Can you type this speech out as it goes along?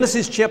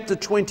Genesis chapter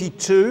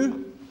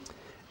 22,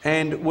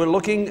 and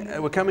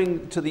we're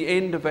coming to the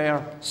end of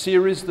our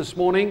series this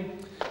morning,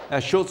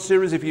 our short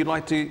series. If you'd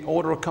like to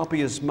order a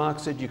copy, as Mark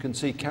said, you can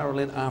see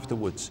Carolyn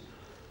afterwards.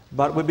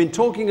 But we've been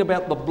talking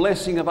about the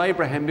blessing of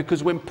Abraham,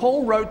 because when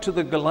Paul wrote to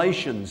the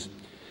Galatians,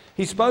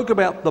 he spoke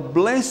about the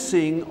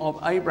blessing of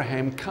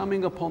Abraham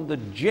coming upon the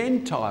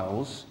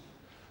Gentiles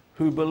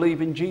who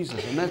believe in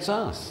Jesus, and that's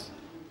us.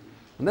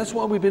 And that's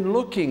why we've been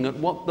looking at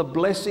what the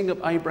blessing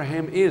of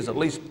Abraham is, at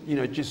least,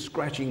 just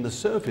scratching the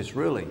surface,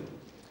 really.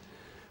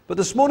 But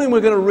this morning we're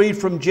going to read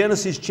from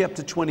Genesis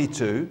chapter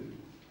 22,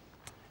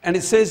 and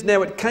it says,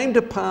 "Now it came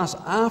to pass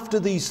after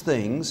these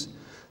things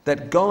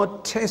that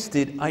God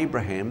tested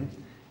Abraham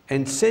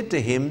and said to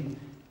him,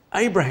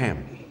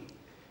 'Abraham.'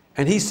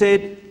 And he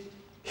said,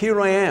 'Here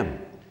I am.'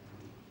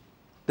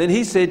 Then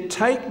he said,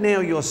 'Take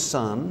now your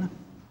son,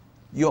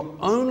 your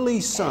only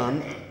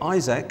son,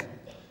 Isaac,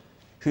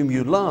 whom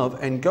you love,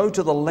 and go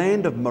to the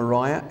land of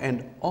Moriah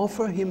and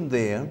offer him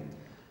there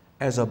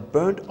as a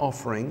burnt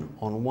offering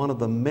on one of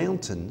the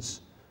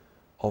mountains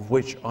of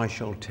which I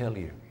shall tell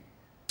you.'"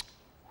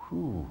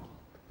 Whew.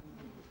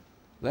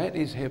 That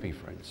is heavy,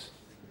 friends.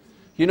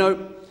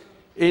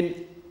 In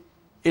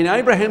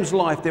Abraham's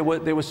life, there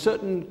were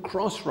certain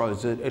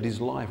crossroads at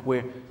his life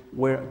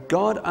where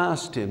God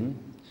asked him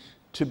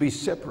to be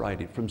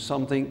separated from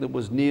something that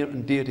was near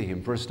and dear to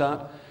him. For a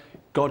start,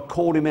 God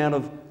called him out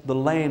of the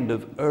land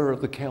of Ur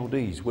of the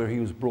Chaldees, where he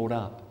was brought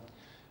up,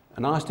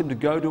 and asked him to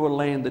go to a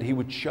land that he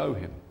would show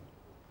him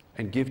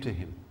and give to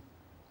him.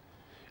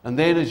 And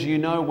then, as you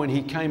know, when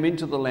he came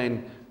into the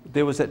land,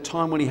 there was that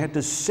time when he had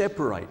to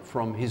separate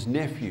from his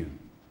nephew,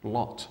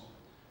 Lot.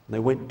 And they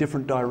went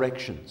different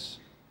directions.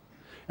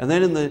 And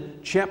then in the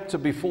chapter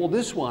before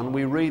this one,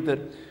 we read that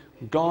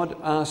God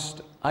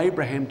asked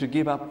Abraham to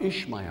give up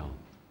Ishmael.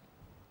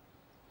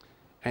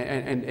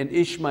 And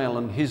Ishmael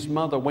and his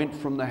mother went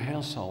from the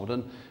household,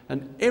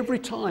 and every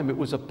time it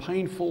was a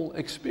painful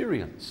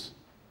experience.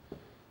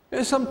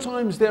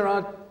 Sometimes there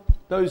are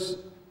those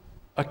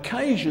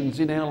occasions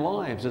in our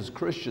lives as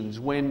Christians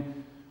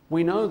when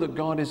we know that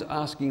God is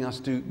asking us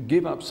to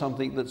give up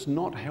something that's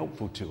not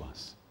helpful to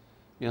us.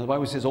 The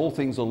Bible says all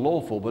things are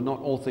lawful, but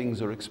not all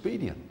things are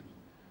expedient.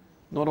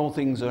 Not all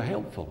things are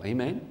helpful.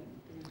 Amen?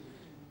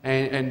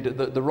 And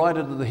the writer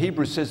of the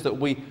Hebrews says that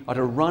we are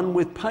to run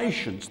with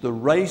patience the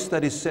race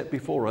that is set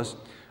before us,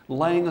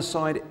 laying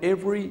aside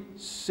every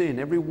sin,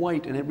 every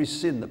weight and every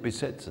sin that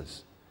besets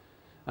us.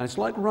 And it's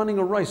like running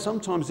a race.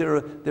 Sometimes there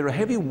are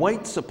heavy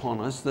weights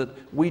upon us that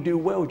we do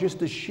well just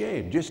to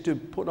shed, just to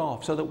put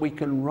off, so that we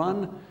can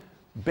run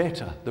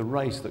better the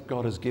race that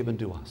God has given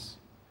to us.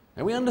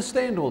 And we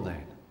understand all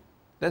that.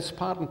 That's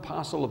part and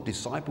parcel of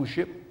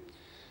discipleship.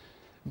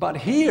 But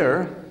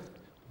here,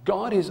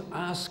 God is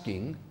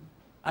asking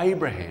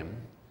Abraham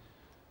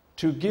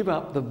to give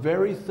up the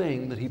very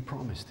thing that he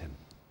promised him,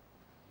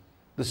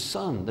 the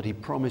son that he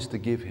promised to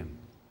give him.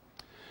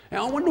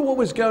 Now, I wonder what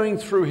was going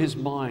through his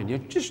mind.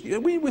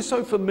 We're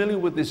so familiar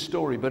with this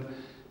story, but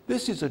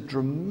this is a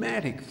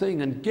dramatic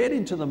thing, and get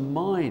into the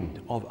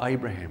mind of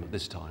Abraham at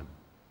this time.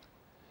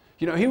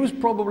 He was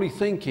probably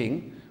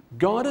thinking,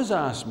 God has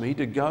asked me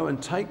to go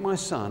and take my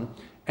son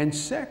and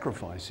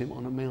sacrifice him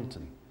on a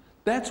mountain.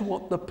 That's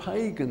what the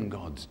pagan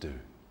gods do.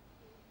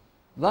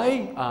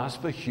 They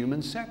ask for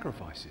human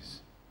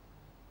sacrifices.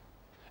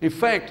 In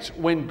fact,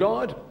 when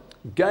God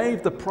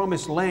gave the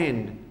promised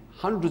land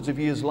hundreds of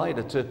years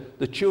later to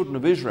the children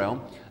of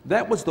Israel,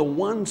 that was the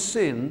one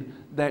sin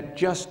that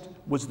just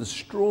was the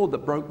straw that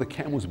broke the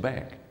camel's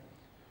back.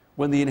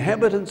 When the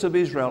inhabitants of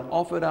Israel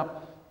offered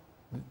up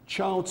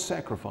child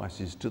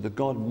sacrifices to the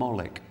god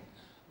Molech,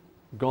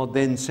 God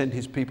then sent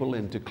his people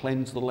in to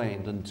cleanse the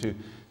land and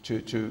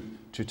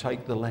to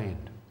take the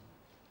land.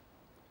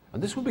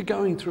 And this would be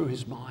going through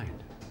his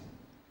mind.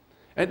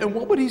 And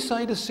what would he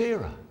say to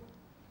Sarah?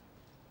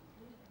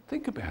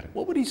 Think about it.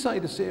 What would he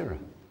say to Sarah?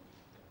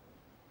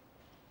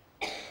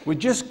 We're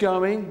just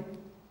going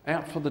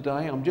out for the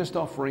day. I'm just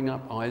offering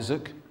up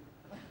Isaac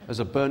as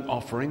a burnt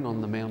offering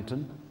on the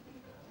mountain.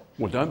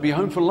 Well, don't be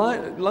home for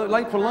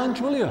late for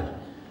lunch, will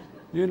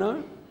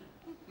you?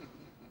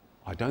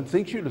 I don't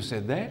think she'd have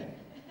said that.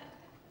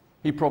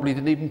 He probably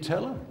didn't even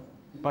tell her.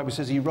 The Bible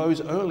says he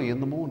rose early in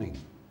the morning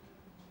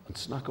and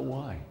snuck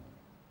away.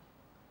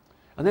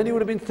 And then he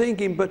would have been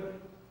thinking, but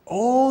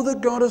all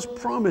that God has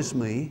promised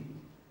me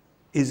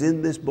is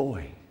in this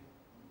boy.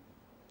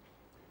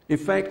 In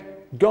fact,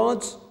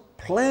 God's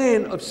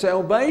plan of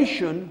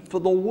salvation for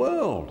the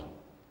world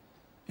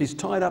is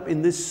tied up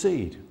in this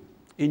seed.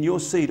 In your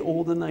seed,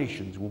 all the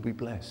nations will be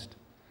blessed.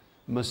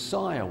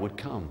 Messiah would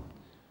come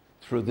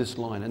through this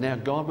line. And now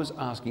God was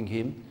asking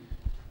him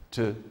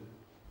to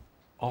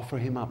offer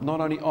him up.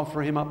 Not only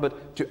offer him up,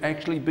 but to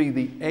actually be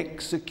the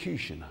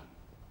executioner.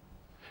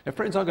 Now,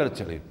 friends, I've got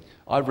to tell you,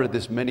 I've read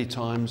this many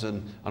times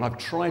and I've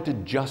tried to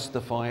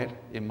justify it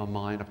in my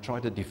mind. I've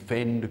tried to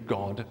defend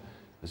God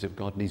as if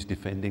God needs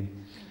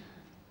defending.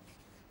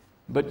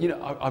 But,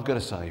 I've got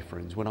to say,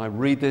 friends, when I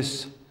read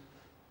this,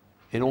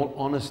 in all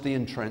honesty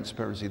and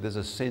transparency, there's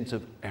a sense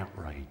of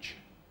outrage.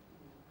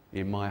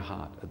 in my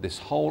heart at this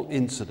whole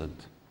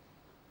incident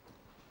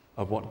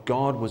of what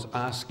God was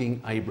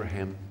asking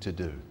Abraham to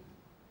do.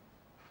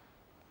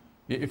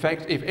 In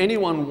fact, if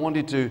anyone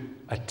wanted to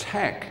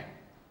attack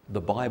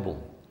the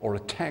Bible or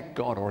attack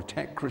God or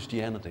attack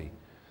Christianity,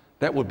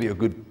 that would be a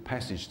good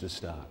passage to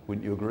start.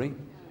 Wouldn't you agree?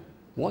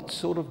 What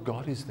sort of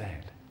God is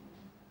that?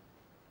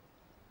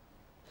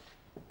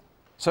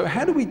 So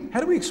how do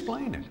we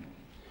explain it?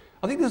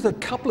 I think there's a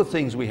couple of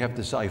things we have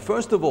to say.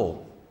 First of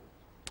all,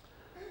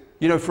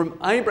 from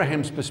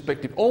Abraham's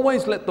perspective,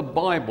 always let the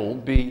Bible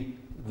be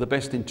the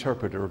best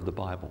interpreter of the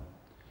Bible.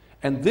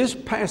 And this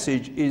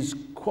passage is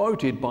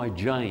quoted by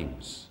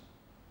James.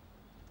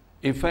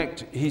 In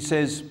fact, he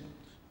says,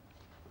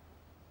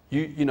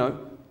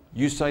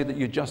 you say that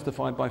you're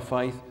justified by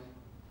faith,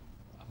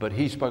 but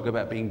he spoke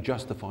about being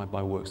justified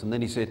by works. And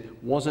then he said,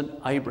 wasn't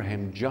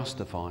Abraham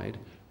justified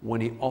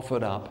when he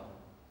offered up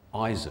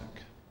Isaac?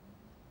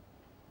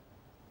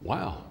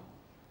 Wow,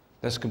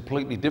 that's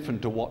completely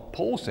different to what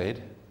Paul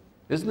said,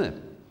 isn't it?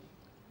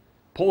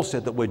 Paul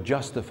said that we're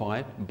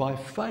justified by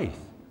faith,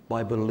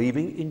 by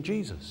believing in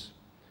Jesus.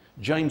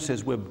 James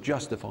says we're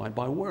justified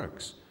by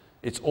works.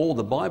 It's all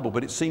the Bible,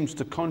 but it seems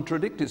to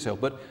contradict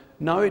itself. But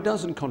no, it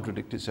doesn't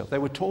contradict itself. They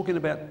were talking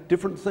about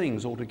different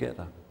things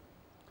altogether.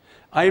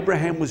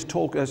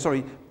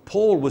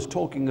 Paul was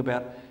talking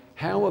about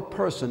how a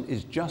person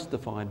is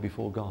justified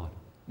before God,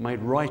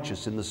 made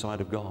righteous in the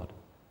sight of God.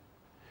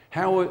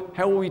 How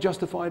are we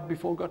justified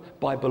before God?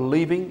 By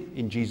believing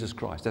in Jesus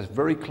Christ. That's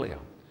very clear.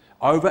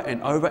 Over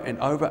and over and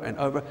over and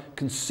over,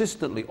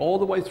 consistently, all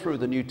the way through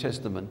the New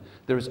Testament,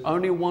 there is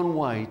only one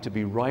way to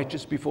be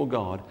righteous before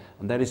God,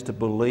 and that is to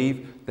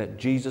believe that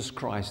Jesus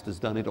Christ has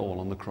done it all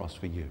on the cross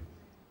for you.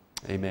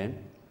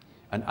 Amen?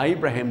 And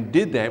Abraham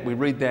did that. We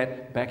read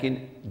that back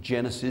in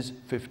Genesis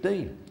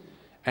 15.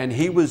 And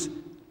he was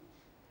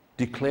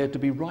declared to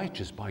be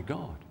righteous by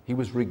God. He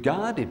was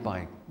regarded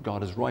by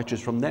God as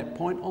righteous from that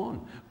point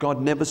on. God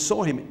never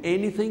saw him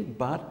anything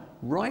but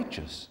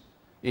righteous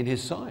in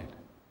his sight.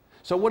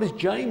 So what is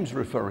James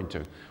referring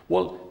to?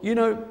 Well,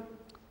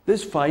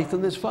 there's faith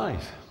and there's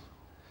faith.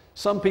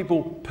 Some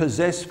people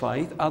possess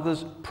faith,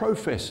 others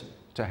profess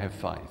to have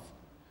faith.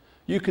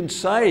 You can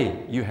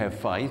say you have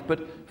faith,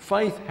 but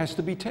faith has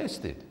to be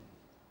tested.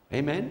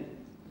 Amen?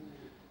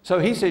 So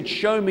he said,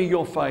 show me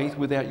your faith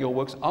without your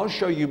works. I'll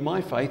show you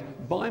my faith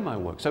by my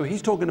works. So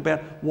he's talking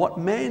about what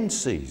man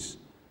sees,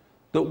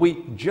 that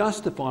we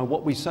justify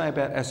what we say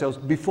about ourselves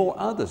before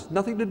others.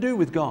 Nothing to do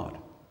with God.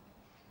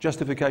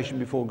 Justification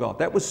before God.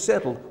 That was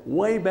settled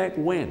way back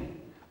when.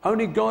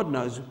 Only God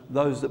knows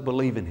those that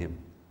believe in him.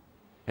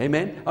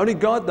 Amen? Only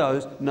God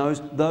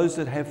knows those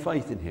that have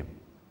faith in him.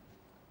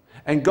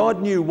 And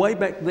God knew way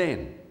back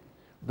then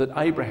that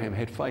Abraham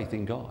had faith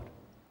in God.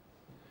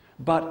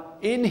 But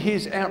in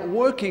his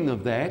outworking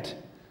of that,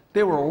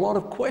 there were a lot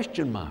of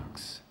question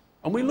marks.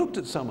 And we looked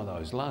at some of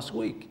those last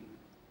week.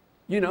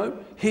 He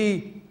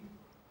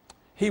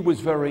was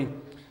very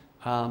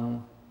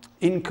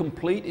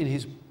incomplete in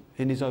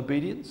his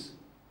obedience.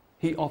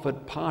 He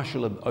offered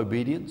partial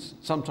obedience,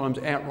 sometimes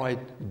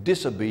outright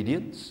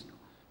disobedience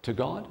to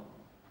God.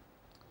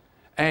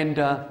 And,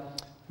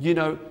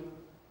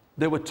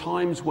 there were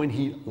times when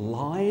he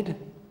lied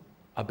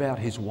about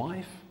his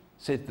wife,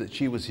 said that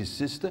she was his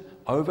sister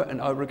over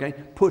and over again,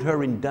 put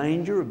her in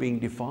danger of being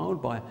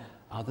defiled by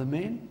other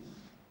men.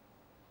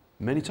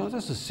 Many times.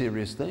 That's a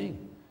serious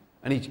thing.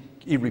 And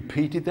he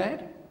repeated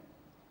that.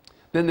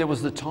 Then there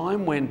was the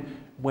time when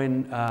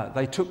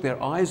they took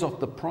their eyes off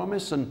the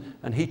promise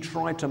and he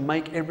tried to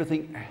make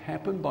everything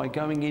happen by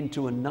going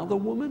into another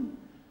woman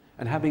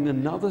and having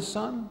another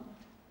son.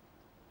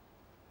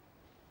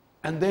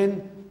 And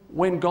then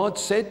when God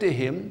said to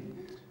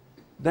him,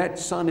 that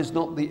son is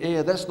not the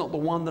heir, that's not the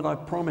one that I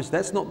promised,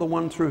 that's not the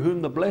one through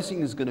whom the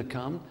blessing is going to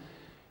come,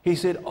 he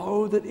said,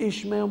 oh, that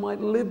Ishmael might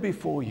live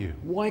before you.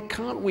 Why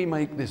can't we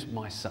make this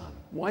my son?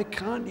 Why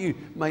can't you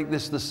make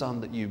this the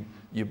son that you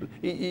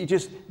he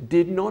just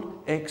did not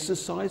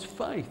exercise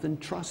faith and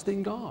trust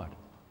in God.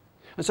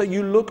 And so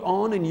you look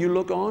on and you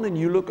look on and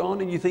you look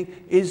on and you think,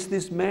 is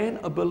this man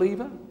a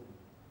believer?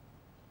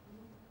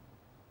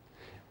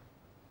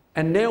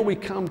 And now we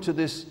come to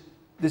this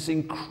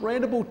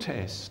incredible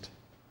test,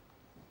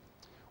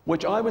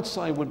 which I would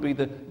say would be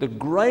the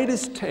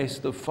greatest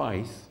test of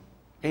faith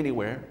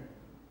anywhere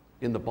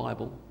in the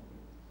Bible.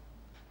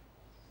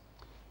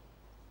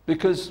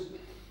 Because,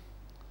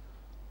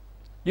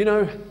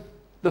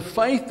 the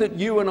faith that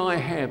you and I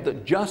have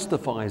that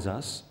justifies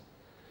us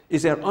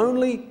is our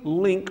only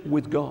link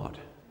with God.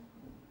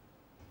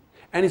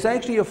 And it's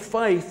actually a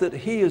faith that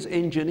he has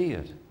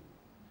engineered.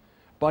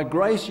 By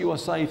grace you are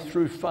saved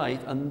through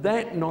faith, and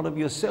that not of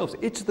yourselves.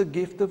 It's the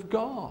gift of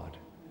God.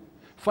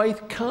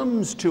 Faith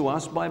comes to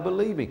us by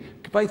believing.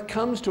 Faith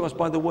comes to us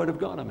by the Word of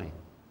God,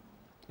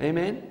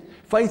 Amen?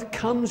 Faith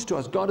comes to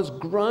us. God has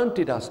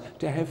granted us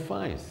to have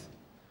faith.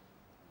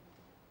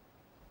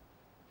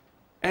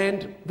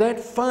 And that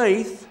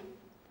faith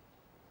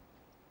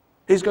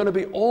is going to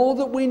be all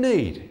that we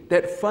need.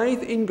 That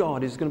faith in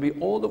God is going to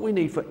be all that we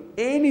need for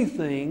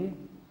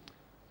anything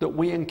that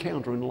we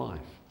encounter in life.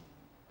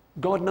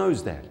 God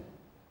knows that.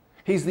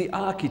 He's the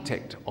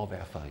architect of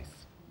our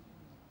faith.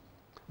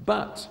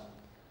 But,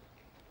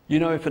 you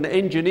know, if an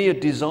engineer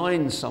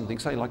designs something,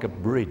 say like a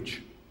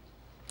bridge,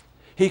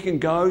 he can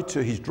go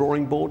to his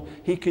drawing board,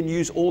 he can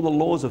use all the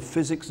laws of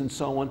physics and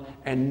so on,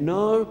 and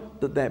know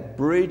that that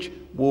bridge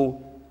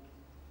will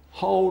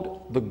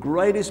hold the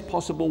greatest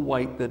possible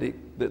weight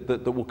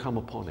that will come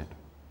upon it.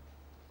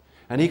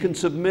 And he can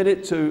submit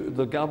it to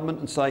the government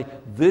and say,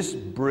 this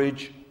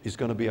bridge is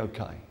going to be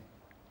okay.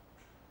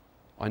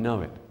 I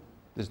know it.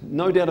 There's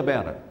no doubt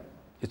about it.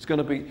 It's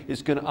going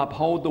to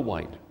uphold the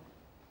weight.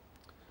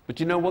 But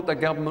you know what? The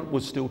government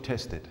will still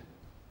test it.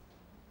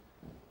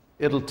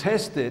 It'll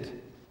test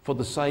it for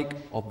the sake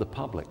of the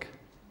public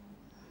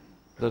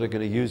that are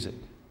going to use it.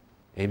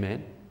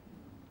 Amen?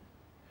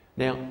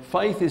 Now,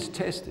 faith is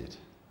tested.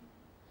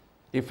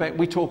 In fact,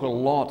 we talk a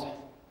lot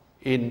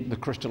in the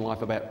Christian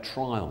life about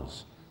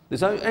trials.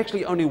 There's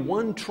actually only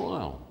one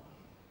trial.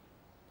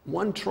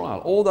 One trial.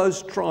 All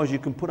those trials you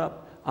can put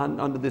up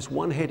under this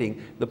one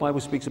heading. The Bible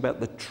speaks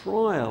about the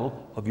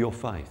trial of your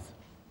faith.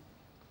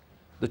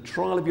 The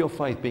trial of your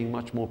faith being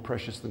much more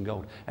precious than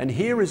gold. And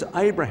here is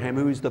Abraham,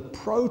 who is the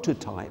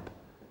prototype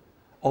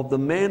of the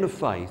man of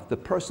faith, the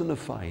person of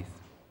faith,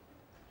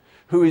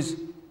 who is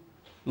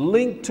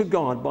linked to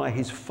God by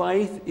his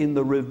faith in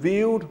the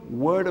revealed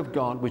Word of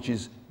God, which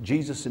is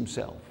Jesus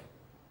himself.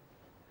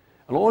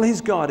 And all he's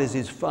got is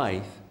his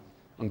faith,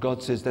 and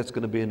God says that's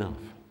going to be enough.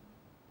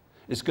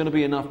 It's going to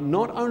be enough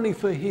not only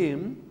for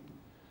him,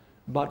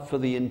 but for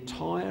the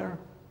entire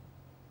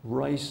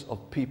race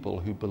of people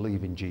who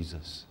believe in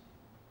Jesus.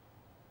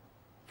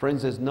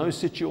 Friends, there's no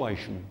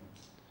situation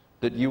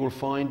that you will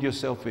find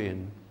yourself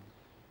in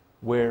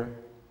where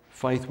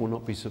faith will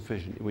not be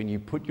sufficient. When you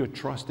put your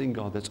trust in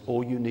God, that's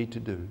all you need to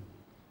do,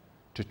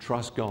 to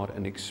trust God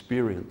and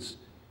experience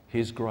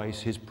his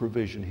grace, his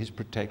provision, his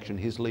protection,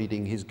 his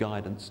leading, his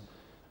guidance,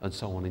 and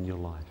so on in your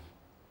life.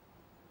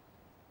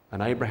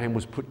 And Abraham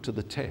was put to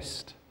the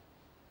test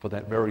for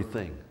that very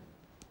thing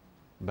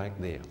back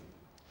there.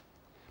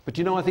 But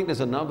you know, I think there's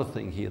another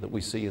thing here that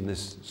we see in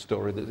this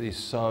story that is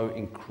so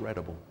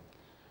incredible.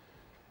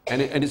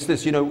 And it's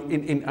this, you know,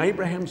 in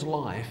Abraham's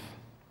life,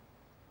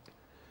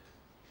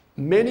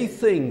 many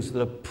things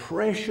that are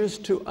precious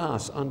to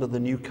us under the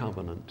new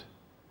covenant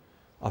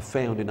are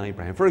found in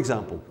Abraham. For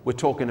example, we're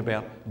talking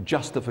about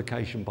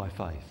justification by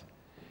faith.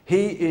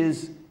 He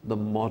is the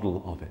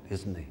model of it,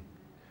 isn't he?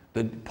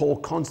 Paul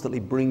constantly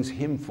brings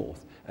him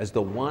forth as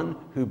the one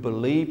who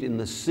believed in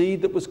the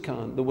seed that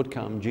would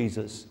come,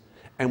 Jesus,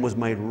 and was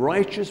made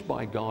righteous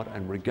by God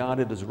and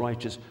regarded as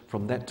righteous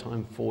from that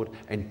time forward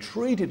and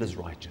treated as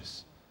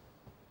righteous.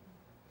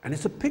 And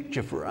it's a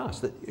picture for us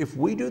that if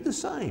we do the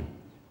same,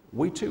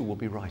 we too will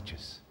be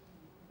righteous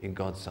in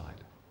God's sight.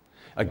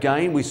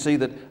 Again, we see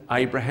that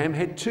Abraham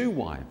had two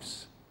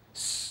wives,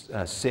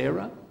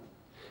 Sarah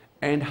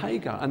and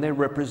Hagar, and they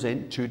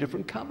represent two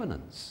different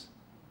covenants.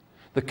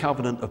 The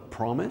covenant of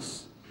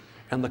promise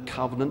and the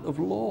covenant of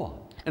law.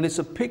 And it's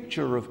a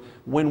picture of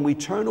when we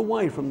turn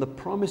away from the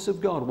promise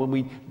of God, when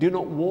we do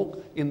not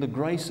walk in the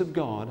grace of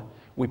God,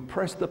 we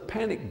press the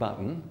panic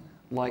button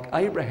like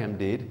Abraham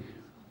did.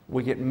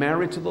 We get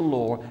married to the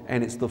law,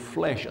 and it's the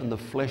flesh, and the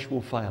flesh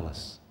will fail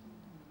us.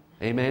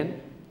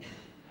 Amen?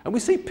 And we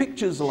see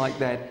pictures like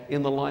that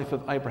in the life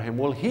of Abraham.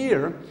 Well,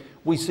 here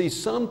we see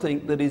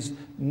something that is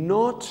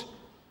not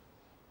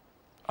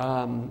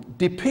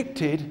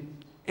depicted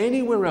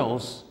anywhere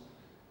else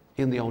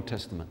in the Old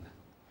Testament.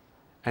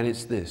 And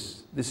it's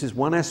this. This is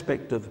one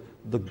aspect of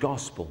the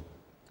gospel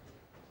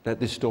that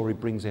this story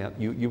brings out.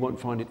 You won't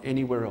find it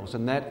anywhere else.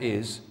 And that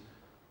is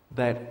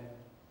that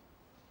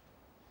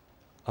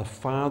a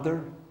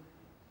father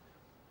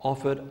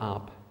offered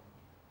up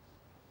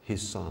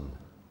his son.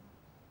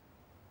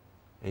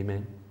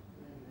 Amen.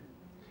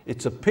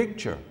 It's a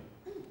picture.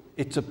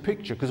 It's a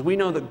picture, because we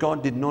know that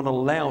God did not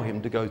allow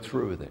him to go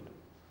through with it.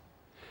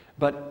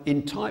 But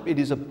in type, it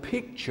is a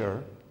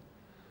picture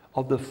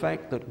of the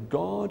fact that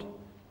God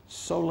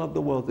so loved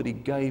the world that he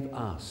gave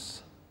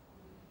us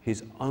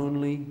his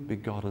only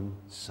begotten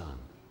Son.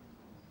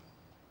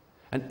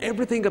 And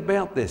everything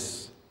about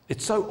this,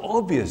 it's so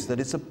obvious that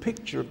it's a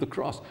picture of the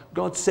cross.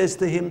 God says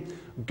to him,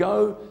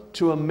 go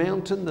to a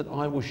mountain that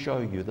I will show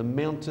you, the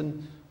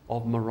mountain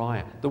of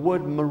Moriah. The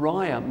word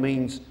Moriah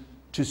means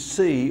to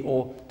see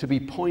or to be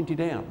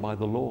pointed out by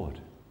the Lord.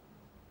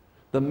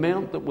 The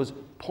mount that was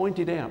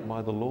pointed out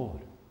by the Lord.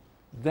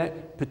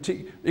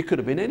 It could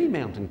have been any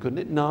mountain, couldn't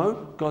it?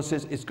 No, God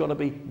says it's got to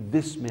be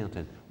this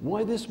mountain.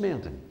 Why this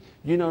mountain?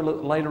 You know,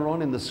 later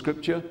on in the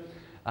scripture,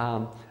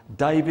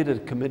 David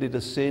had committed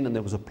a sin and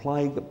there was a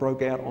plague that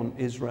broke out on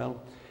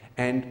Israel.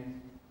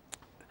 And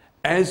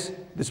as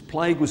this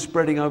plague was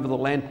spreading over the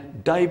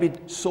land,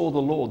 David saw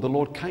the Lord. The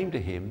Lord came to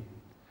him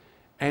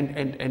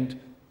and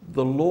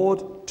the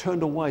Lord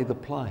turned away the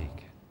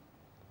plague.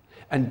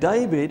 And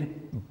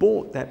David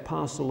bought that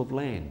parcel of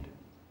land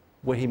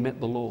where he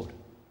met the Lord.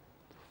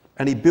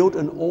 And he built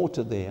an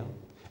altar there,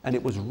 and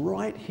it was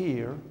right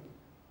here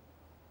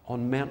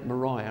on Mount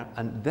Moriah,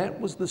 and that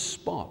was the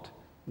spot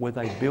where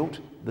they built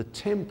the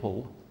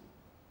temple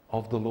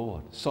of the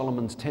Lord,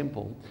 Solomon's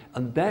temple.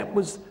 And that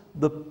was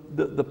the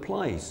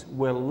place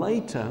where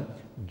later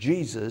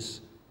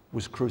Jesus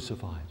was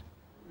crucified.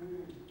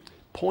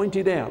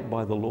 Pointed out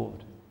by the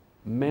Lord,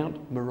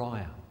 Mount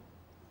Moriah.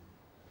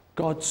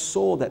 God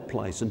saw that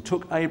place and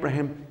took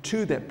Abraham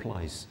to that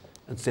place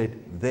and said,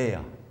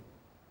 there,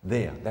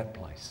 that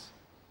place.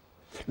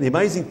 The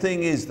amazing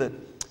thing is that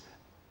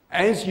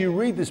as you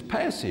read this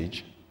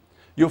passage,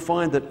 you'll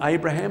find that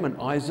Abraham and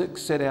Isaac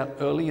set out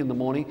early in the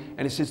morning,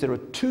 and it says there are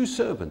 2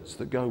 servants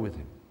that go with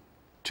him.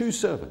 2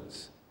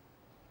 servants.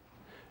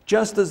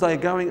 Just as they're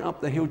going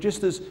up the hill,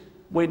 just as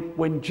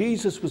when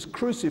Jesus was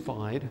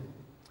crucified,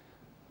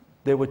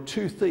 there were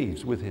 2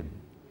 thieves with him.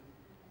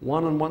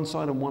 One on one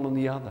side and one on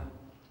the other.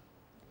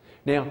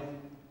 Now,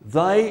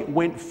 they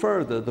went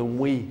further than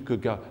we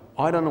could go.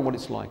 I don't know what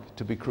it's like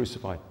to be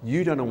crucified.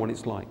 You don't know what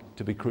it's like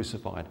to be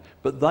crucified.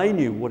 But they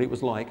knew what it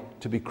was like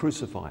to be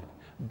crucified.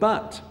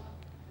 But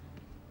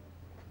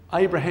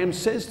Abraham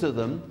says to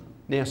them,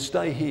 now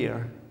stay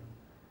here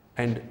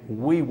and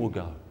we will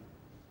go.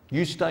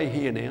 You stay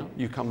here now.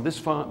 You come this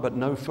far but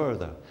no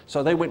further.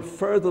 So they went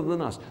further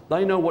than us.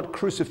 They know what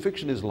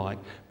crucifixion is like.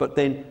 But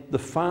then the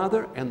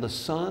Father and the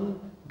Son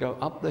go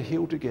up the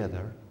hill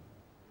together.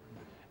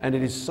 And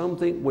it is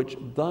something which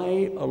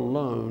they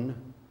alone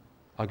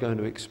are going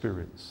to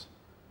experience.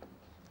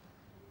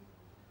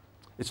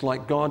 It's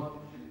like God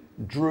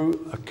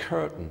drew a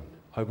curtain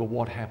over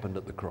what happened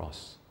at the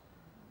cross.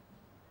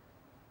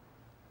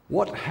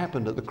 What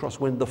happened at the cross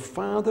when the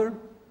Father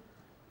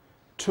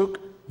took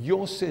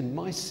your sin,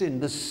 my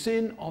sin, the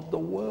sin of the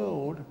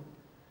world,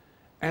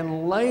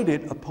 and laid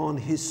it upon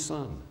His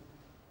Son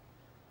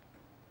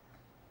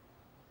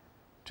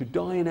to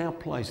die in our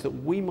place that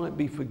we might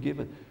be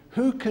forgiven.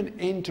 Who can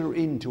enter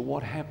into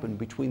what happened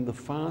between the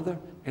Father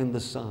and the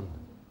Son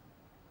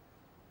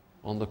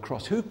on the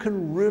cross? Who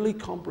can really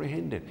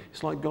comprehend it?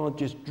 It's like God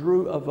just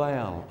drew a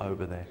veil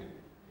over that.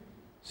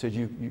 Said,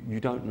 you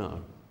don't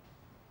know.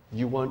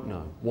 You won't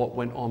know what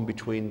went on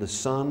between the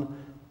Son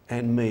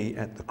and me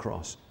at the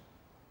cross.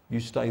 You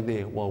stay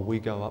there while we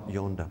go up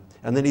yonder.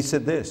 And then He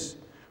said this,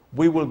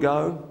 we will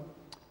go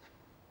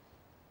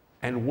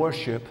and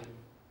worship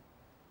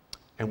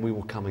and we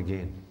will come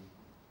again.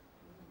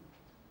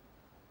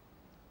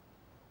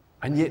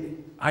 And yet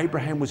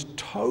Abraham was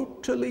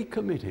totally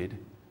committed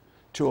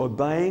to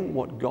obeying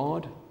what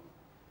God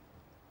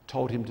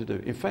told him to do.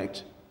 In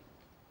fact,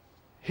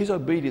 his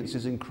obedience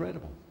is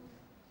incredible.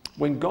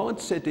 When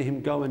God said to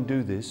him, go and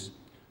do this,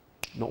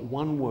 not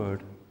one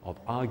word of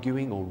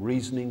arguing or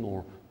reasoning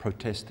or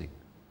protesting.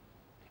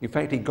 In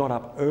fact, he got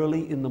up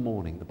early in the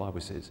morning, the Bible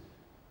says,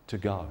 to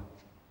go.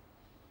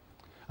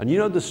 And you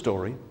know the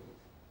story.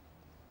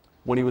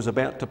 When he was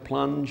about to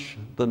plunge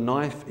the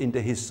knife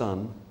into his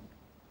son,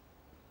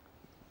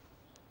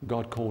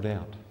 God called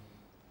out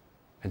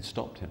and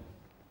stopped him.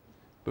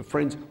 But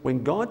friends,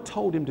 when God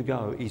told him to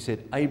go, He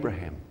said,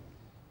 Abraham.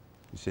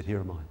 He said, here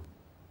am I.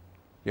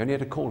 You only had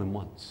to call him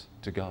once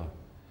to go.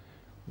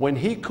 When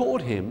He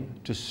called him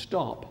to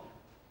stop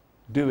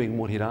doing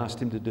what He'd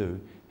asked him to do,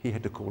 He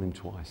had to call him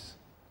twice.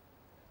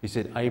 He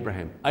said,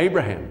 Abraham,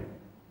 Abraham.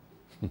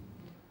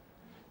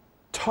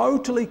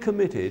 Totally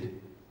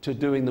committed to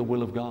doing the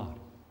will of God.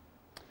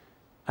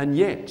 And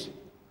yet,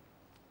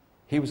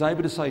 he was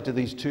able to say to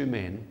these 2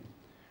 men,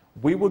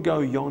 we will go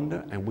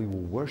yonder and we will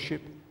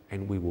worship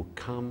and we will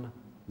come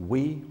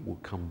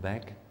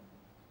back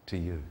to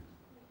you.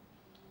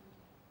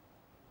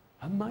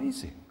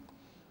 Amazing.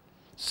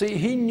 See,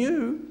 he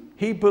knew,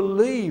 he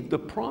believed the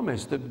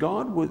promise that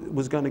God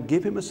was going to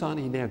give him a son.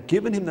 He now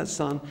given him that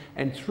son,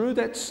 and through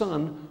that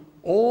son,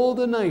 all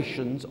the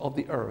nations of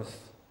the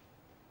earth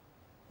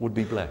would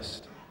be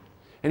blessed.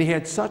 And he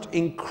had such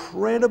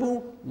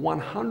incredible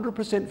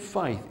 100%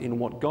 faith in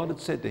what God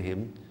had said to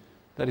him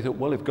that he thought,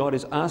 well, if God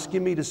is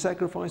asking me to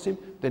sacrifice him,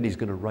 then He's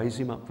going to raise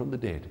him up from the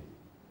dead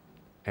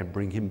and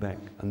bring him back.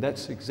 And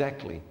that's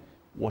exactly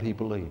what he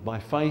believed. By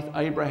faith,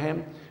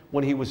 Abraham,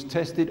 when he was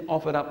tested,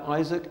 offered up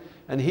Isaac,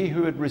 and he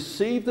who had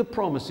received the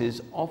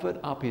promises offered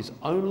up his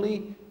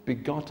only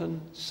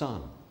begotten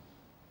son.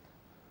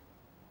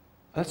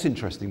 That's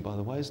interesting, by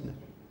the way, isn't it?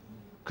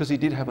 Because he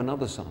did have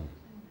another son.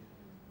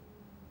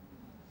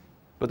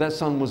 But that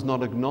son was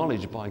not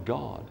acknowledged by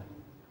God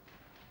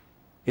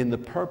in the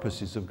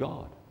purposes of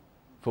God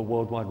for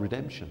worldwide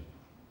redemption.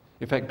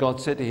 In fact, God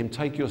said to him,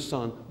 take your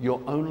son, your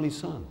only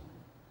son.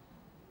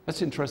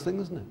 That's interesting,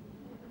 isn't it?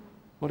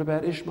 What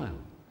about Ishmael?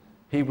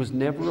 He was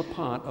never a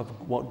part of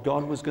what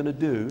God was going to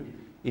do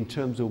in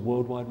terms of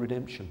worldwide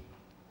redemption.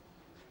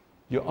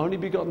 Your only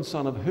begotten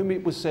son, of whom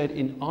it was said,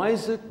 in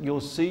Isaac your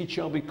seed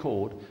shall be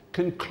called,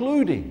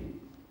 concluding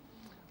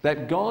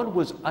that God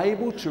was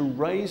able to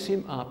raise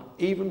him up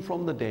even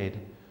from the dead,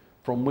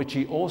 from which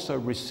He also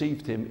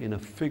received him in a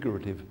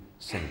figurative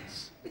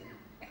sense.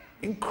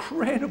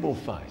 Incredible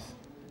faith.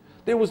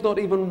 There was not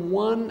even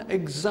one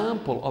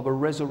example of a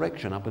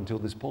resurrection up until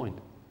this point.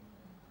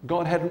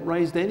 God hadn't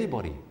raised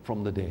anybody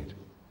from the dead.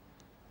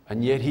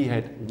 And yet he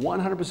had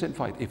 100%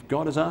 faith. If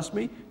God has asked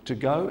me to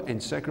go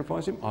and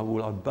sacrifice him, I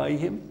will obey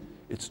him.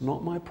 It's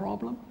not my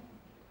problem.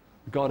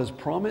 God has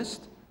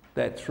promised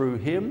that through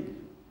him,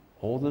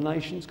 all the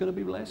nation's going to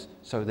be blessed.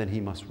 So then he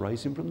must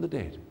raise him from the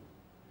dead.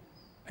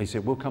 He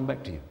said, we'll come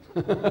back to you.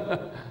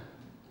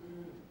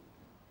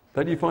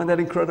 Don't you find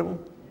that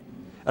incredible?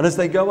 And as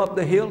they go up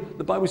the hill,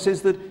 the Bible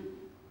says that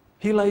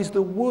he lays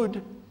the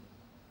wood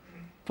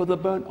for the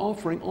burnt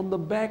offering on the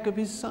back of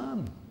his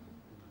son.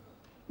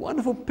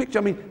 Wonderful picture.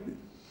 I mean,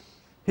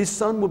 his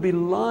son would be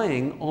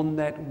lying on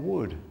that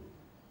wood,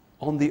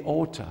 on the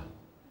altar,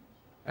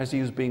 as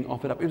he was being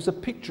offered up. It was a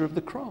picture of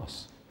the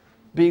cross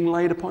being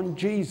laid upon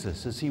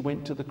Jesus as he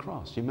went to the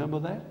cross. You remember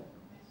that?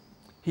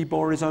 He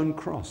bore his own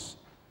cross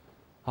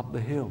up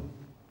the hill.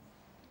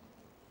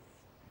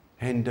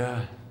 And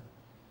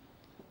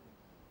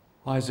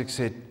Isaac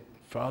said,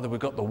 Father,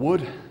 we've got the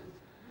wood,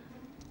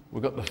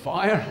 we've got the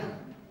fire.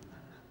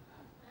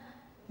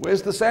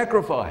 Where's the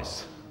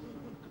sacrifice?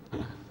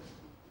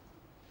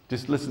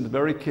 Just listen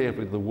very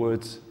carefully to the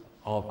words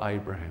of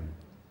Abraham.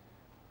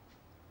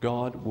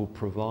 God will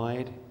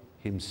provide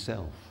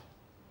himself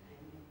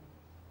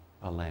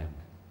a lamb.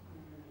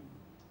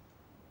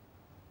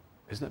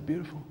 Isn't that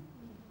beautiful?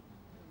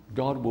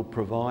 God will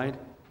provide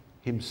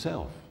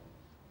himself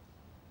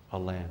a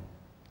lamb.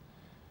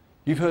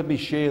 You've heard me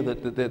share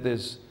that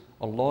there's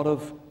a lot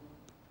of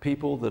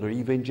people that are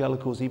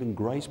evangelicals, even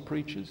grace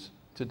preachers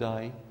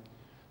today,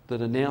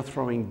 that are now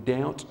throwing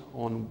doubt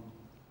on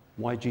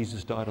why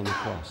Jesus died on the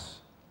cross.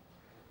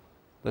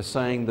 They're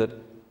saying that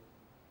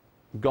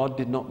God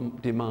did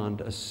not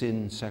demand a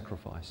sin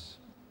sacrifice,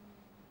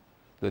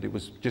 that it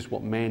was just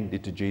what man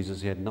did to Jesus.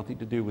 He had nothing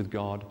to do with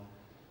God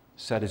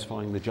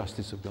satisfying the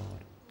justice of God.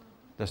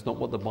 That's not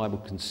what the Bible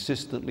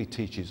consistently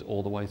teaches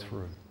all the way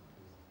through.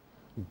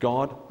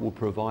 God will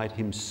provide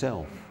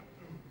himself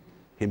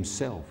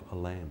a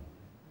lamb.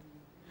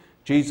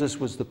 Jesus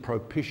was the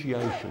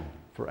propitiation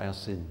for our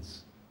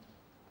sins.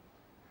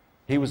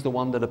 He was the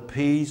one that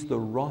appeased the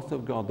wrath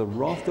of God. The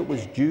wrath that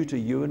was due to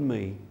you and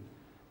me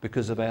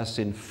because of our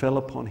sin fell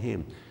upon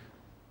him.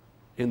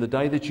 In the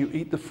day that you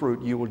eat the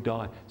fruit, you will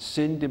die.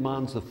 Sin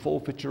demands the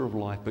forfeiture of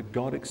life, but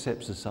God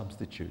accepts a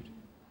substitute.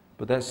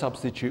 But that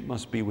substitute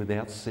must be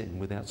without sin,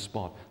 without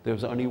spot. There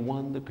was only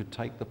one that could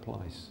take the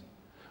place.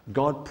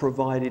 God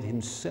provided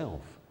himself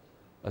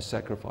a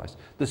sacrifice.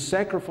 The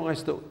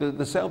sacrifice,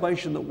 the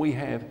salvation that we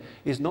have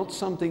is not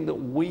something that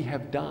we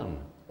have done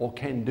or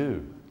can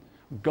do.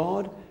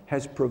 God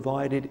has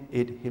provided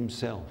it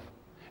himself.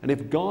 And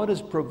if God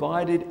has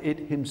provided it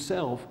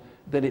himself,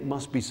 then it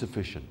must be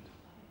sufficient.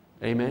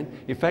 Amen?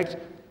 In fact,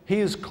 he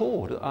is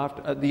called,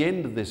 at the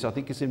end of this, I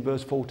think it's in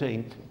verse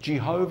 14,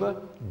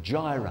 Jehovah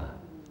Jireh,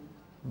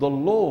 the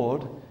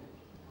Lord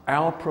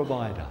our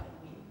provider.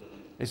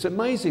 It's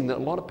amazing that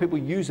a lot of people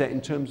use that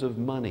in terms of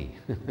money.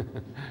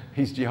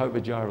 He's Jehovah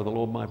Jireh, the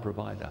Lord my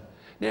provider.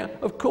 Now,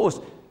 of course,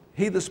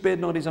 he that spared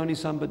not his only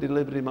son but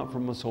delivered him up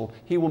from us all,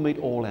 he will meet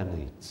all our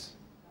needs.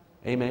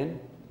 Amen?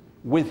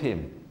 With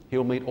him,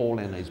 he'll meet all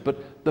our needs.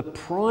 But the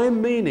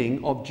prime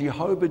meaning of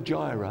Jehovah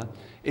Jireh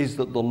is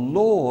that the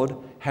Lord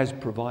has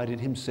provided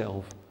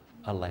himself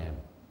a lamb.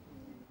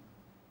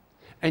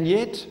 And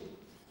yet,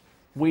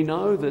 we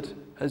know that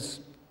as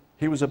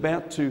he was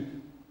about to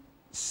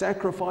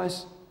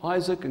sacrifice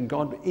Isaac and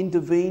God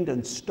intervened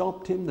and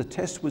stopped him, the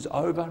test was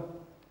over,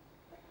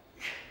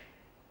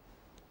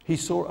 he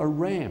saw a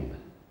ram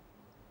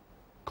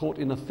caught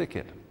in a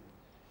thicket.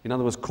 In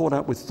other words, caught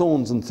up with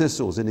thorns and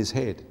thistles in his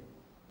head.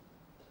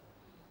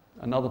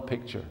 Another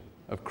picture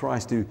of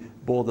Christ who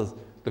bore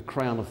the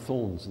crown of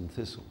thorns and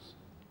thistles.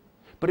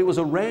 But it was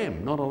a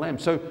ram, not a lamb.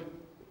 So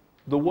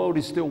the world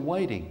is still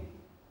waiting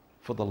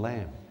for the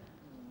lamb.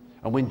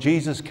 And when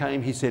Jesus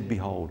came, he said,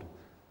 behold,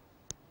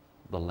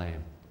 the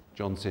lamb.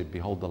 John said,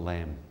 behold the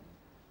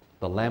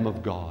Lamb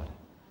of God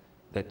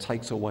that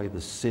takes away the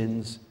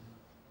sins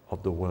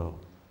of the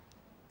world.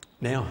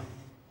 Now,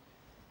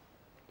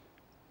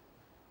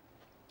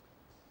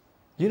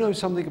 you know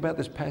something about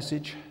this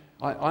passage?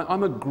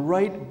 I'm a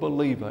great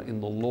believer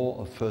in the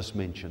law of first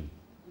mention,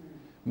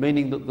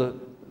 meaning that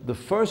the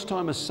first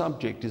time a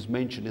subject is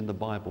mentioned in the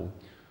Bible,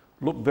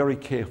 look very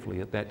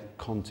carefully at that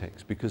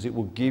context because it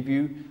will give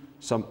you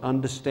some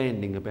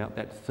understanding about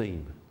that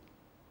theme.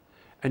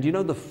 And you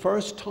know, the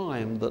first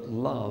time that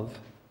love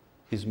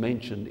is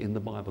mentioned in the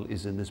Bible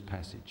is in this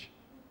passage.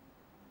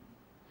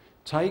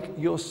 Take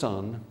your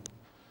son,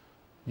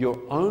 your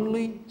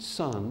only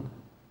son,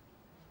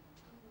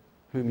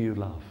 whom you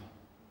love.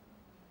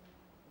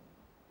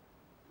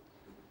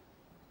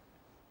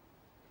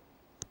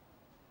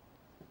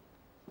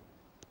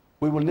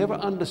 We will never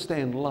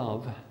understand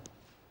love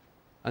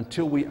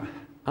until we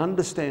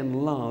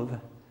understand love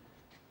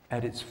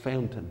at its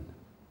fountain,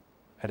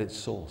 at its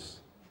source.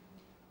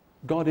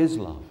 God is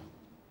love.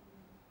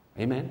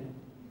 Amen?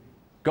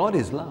 God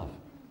is love.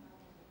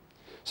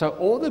 So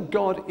all that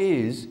God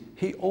is,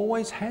 he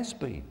always has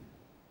been.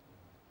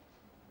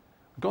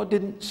 God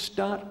didn't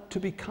start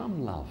to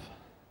become love.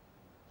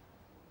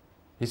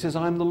 He says,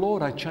 I am the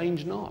Lord, I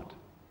change not.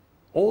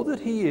 All that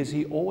he is,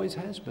 he always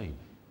has been.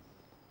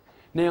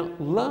 Now,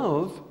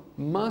 love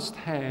must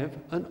have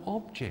an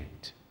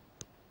object.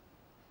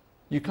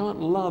 You can't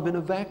love in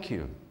a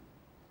vacuum.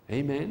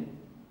 Amen?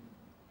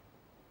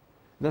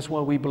 That's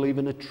why we believe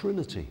in a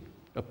Trinity,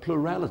 a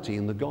plurality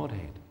in the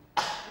Godhead.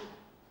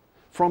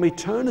 From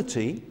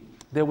eternity,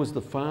 there was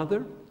the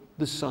Father,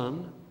 the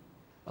Son,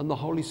 and the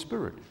Holy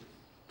Spirit.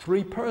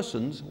 3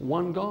 persons,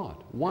 one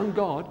God. One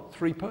God,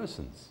 3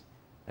 persons.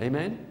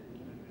 Amen?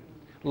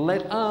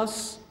 Let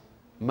us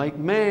make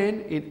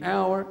man in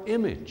our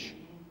image.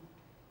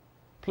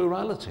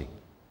 Plurality.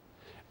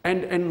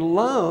 And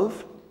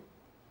love,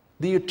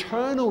 the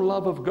eternal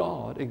love of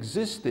God,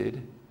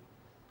 existed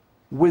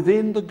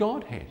within the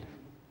Godhead.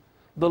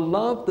 The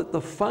love that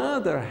the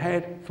Father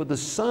had for the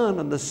Son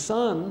and the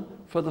Son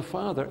for the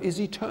Father is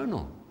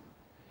eternal.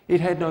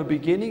 It had no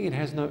beginning, it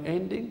has no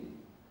ending.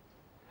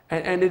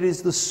 And it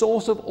is the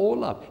source of all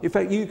love. In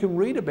fact, you can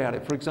read about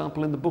it, for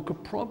example, in the book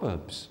of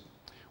Proverbs,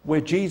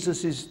 where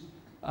Jesus is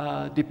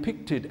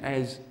depicted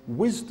as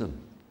wisdom,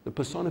 the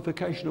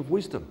personification of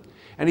wisdom.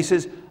 And he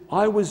says,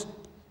 I was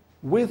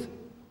with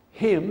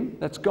him,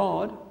 that's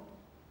God,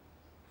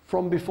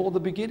 from before the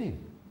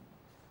beginning.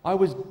 I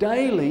was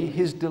daily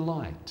his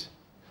delight.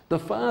 The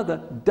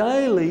Father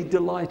daily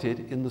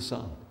delighted in the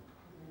Son.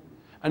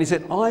 And he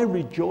said, I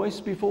rejoice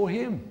before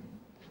him.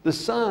 The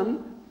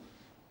Son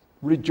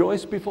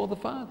rejoiced before the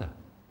Father.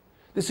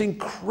 This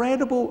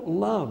incredible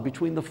love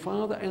between the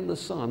Father and the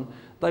Son,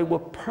 they were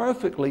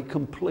perfectly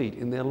complete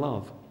in their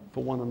love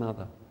for one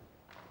another.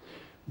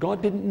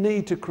 God didn't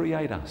need to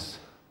create us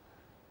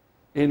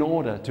in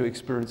order to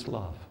experience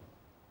love.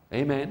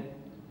 Amen?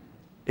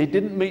 It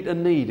didn't meet a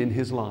need in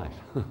his life.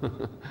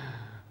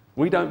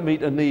 We don't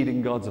meet a need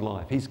in God's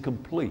life. He's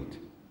complete.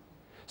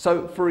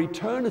 So for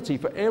eternity,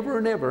 forever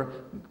and ever,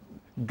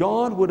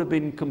 God would have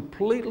been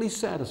completely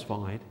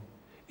satisfied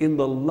in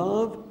the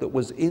love that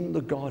was in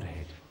the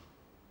Godhead.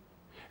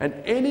 And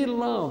any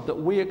love that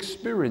we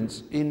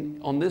experience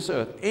on this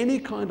earth, any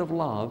kind of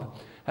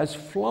love, has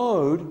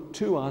flowed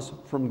to us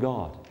from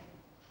God.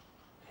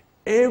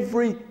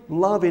 Every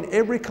love in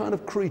every kind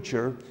of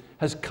creature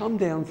has come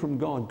down from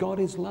God. God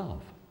is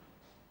love.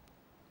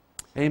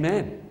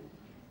 Amen.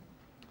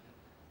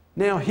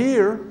 Now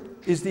here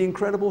is the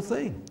incredible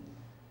thing.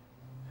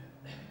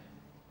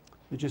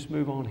 We just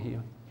move on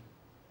here.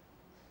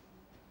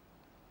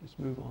 Let's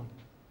move on.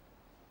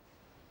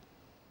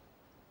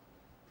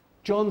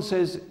 John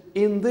says,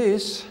 in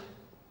this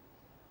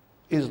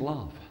is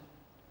love.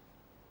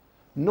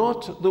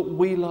 Not that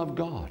we love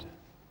God,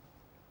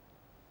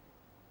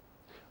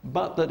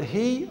 but that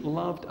he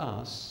loved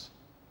us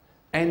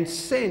and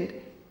sent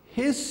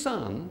his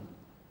Son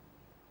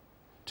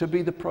to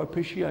be the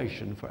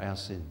propitiation for our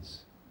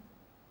sins.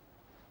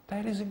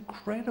 That is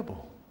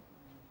incredible.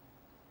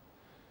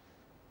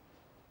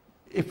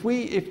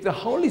 If the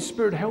Holy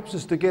Spirit helps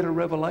us to get a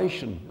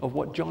revelation of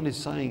what John is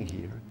saying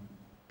here,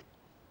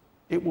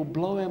 it will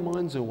blow our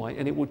minds away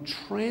and it will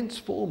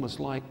transform us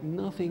like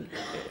nothing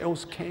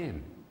else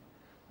can.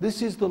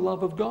 This is the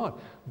love of God.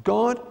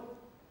 God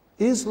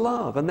is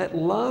love, and that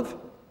love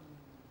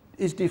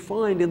is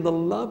defined in the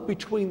love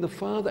between the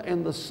Father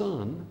and the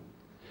Son,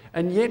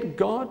 and yet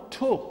God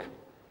took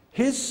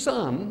his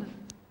Son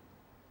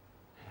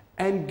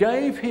and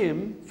gave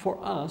him for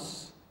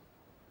us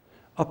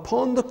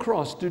upon the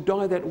cross to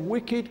die that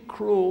wicked,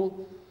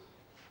 cruel,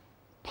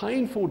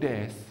 painful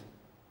death,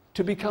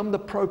 to become the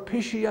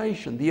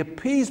propitiation, the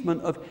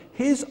appeasement of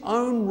his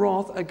own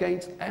wrath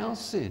against our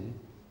sin.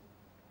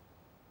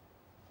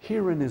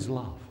 Herein is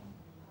love.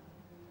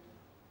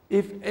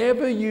 If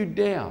ever you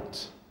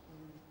doubt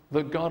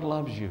that God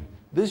loves you,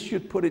 this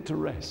should put it to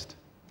rest.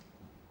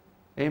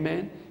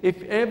 Amen?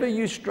 If ever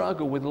you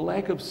struggle with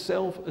lack of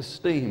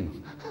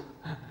self-esteem,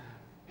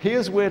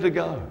 here's where to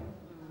go.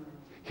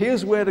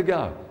 Here's where to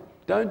go.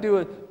 Don't do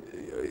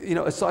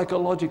a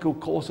psychological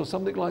course or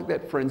something like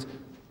that, friends.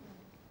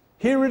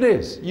 Here it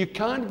is. You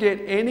can't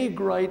get any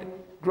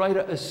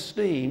greater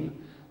esteem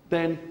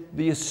than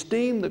the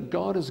esteem that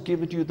God has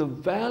given you, the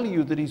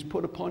value that he's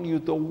put upon you,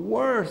 the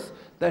worth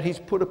that he's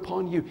put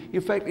upon you. In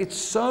fact, it's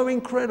so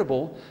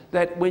incredible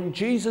that when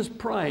Jesus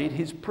prayed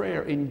his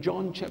prayer in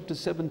John chapter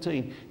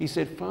 17, he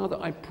said, Father,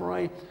 I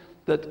pray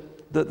that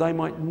they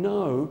might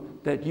know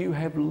that you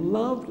have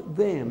loved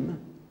them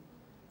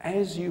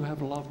as you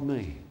have loved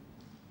me.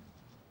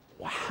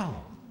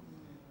 Wow.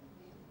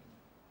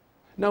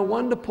 No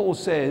wonder Paul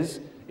says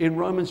in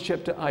Romans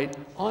chapter 8,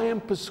 I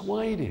am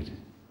persuaded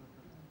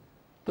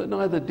that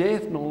neither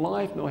death, nor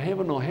life, nor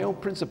heaven, nor hell,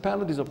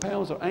 principalities or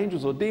powers or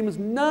angels or demons,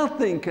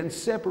 nothing can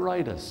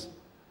separate us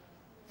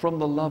from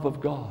the love of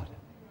God,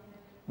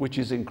 which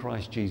is in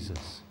Christ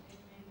Jesus.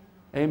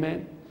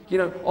 Amen. You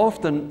know,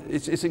 often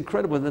it's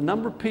incredible the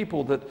number of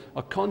people that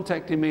are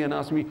contacting me and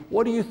asking me,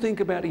 what do you think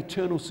about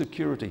eternal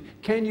security?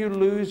 Can you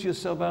lose your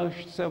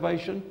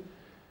salvation?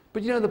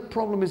 But you know, the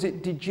problem is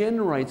it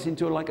degenerates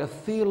into like a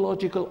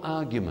theological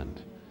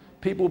argument.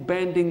 People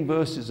banding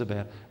verses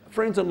about it.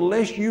 Friends,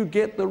 unless you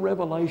get the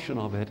revelation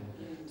of it,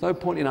 there's no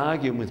point in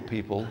arguing with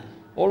people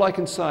All I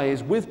can say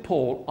is, with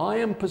Paul, I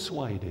am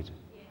persuaded.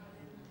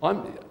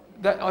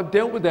 I've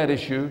dealt with that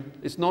issue.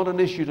 It's not an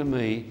issue to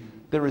me.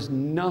 There is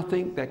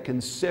nothing that can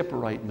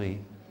separate me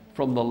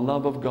from the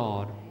love of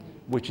God,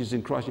 which is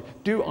in Christ.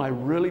 Do I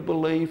really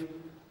believe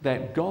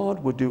that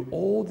God would do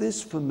all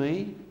this for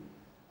me,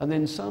 and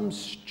then some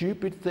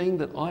stupid thing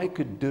that I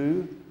could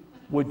do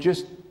would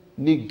just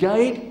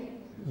negate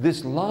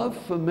this love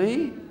for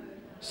me,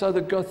 so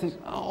that God thinks,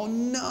 oh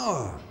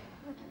no,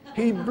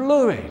 he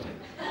blew it.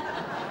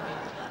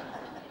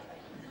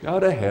 Go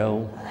to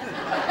hell.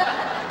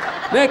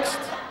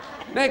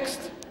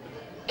 Next.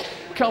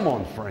 Come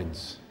on,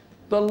 friends.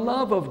 The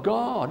love of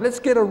God. Let's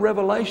get a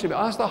revelation.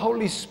 Ask the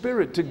Holy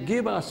Spirit to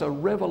give us a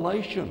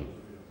revelation.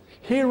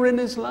 Herein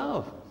is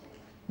love.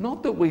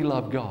 Not that we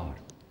love God.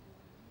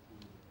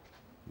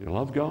 You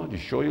love God? You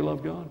sure you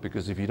love God?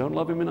 Because if you don't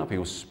love Him enough,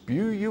 He'll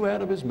spew you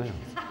out of His mouth.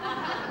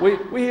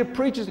 We hear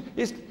preachers,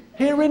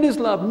 herein is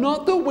love,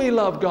 not that we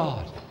love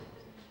God.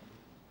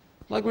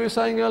 Like we were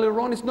saying earlier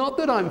on, it's not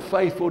that I'm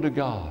faithful to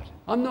God.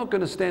 I'm not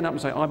going to stand up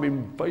and say, I've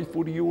been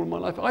faithful to you all my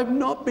life. I've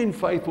not been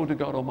faithful to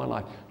God all my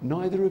life.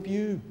 Neither have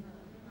you,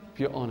 if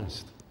you're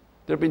honest.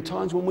 There have been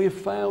times when we've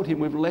failed Him,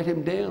 we've let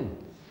Him down.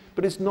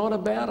 But it's not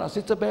about us,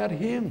 it's about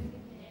Him.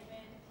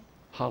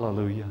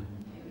 Hallelujah.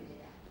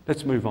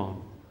 Let's move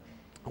on.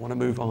 I want to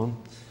move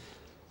on.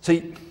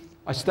 See,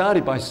 I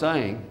started by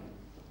saying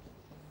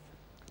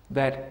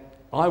that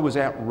I was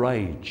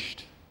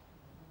outraged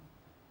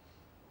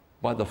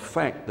by the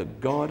fact that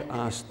God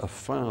asked a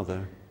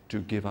father to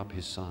give up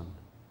his son.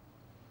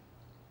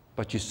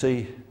 But you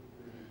see,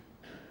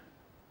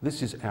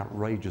 this is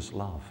outrageous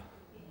love.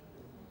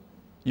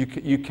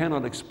 You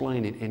cannot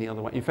explain it any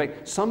other way. In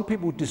fact, some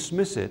people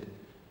dismiss it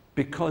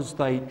because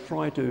they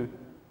try to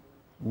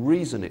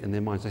reason it in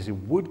their minds. They say,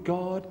 would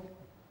God,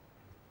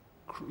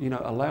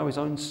 allow His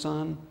own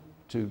Son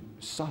to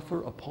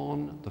suffer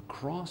upon the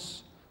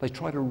cross? They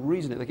try to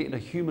reason it. They get into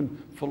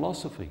human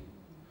philosophy.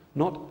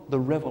 Not the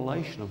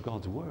revelation of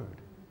God's Word,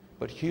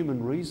 but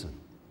human reason.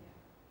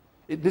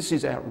 This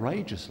is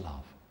outrageous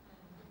love.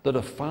 That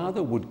a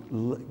father would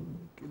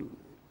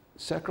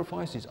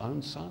sacrifice his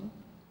own son.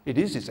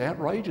 It's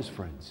outrageous,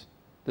 friends.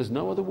 There's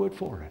no other word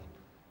for it.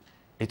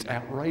 It's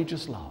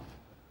outrageous love.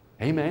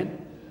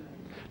 Amen.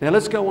 Now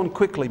let's go on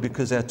quickly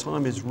because our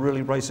time is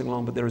really racing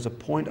along, but there is a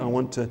point I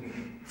want to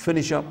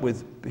finish up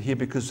with here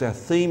because our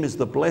theme is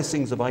the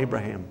blessings of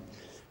Abraham.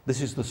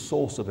 This is the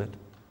source of it.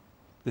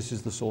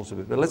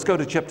 But let's go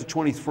to chapter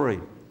 23.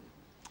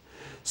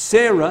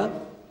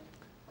 Sarah,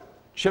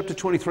 chapter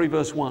 23,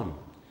 verse 1.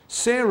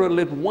 Sarah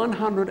lived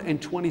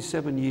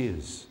 127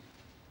 years.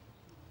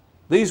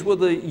 These were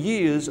the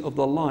years of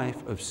the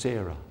life of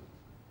Sarah.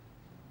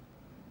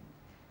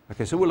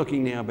 Okay, so we're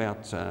looking now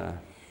about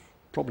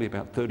probably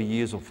about 30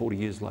 years or 40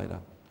 years later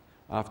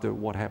after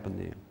what happened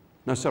there.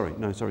 No, sorry,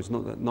 it's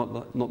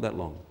not that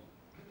long.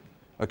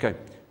 Okay.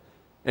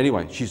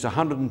 Anyway, she's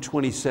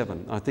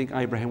 127. I think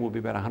Abraham will be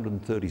about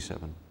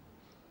 137.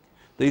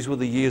 These were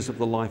the years of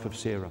the life of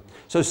Sarah.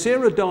 So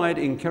Sarah died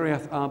in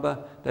Kiriath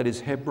Arba, that is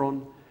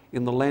Hebron,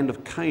 in the land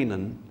of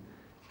Canaan,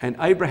 and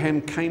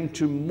Abraham came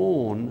to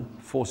mourn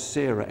for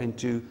Sarah and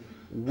to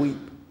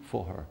weep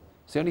for her.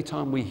 It's the only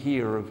time we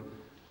hear of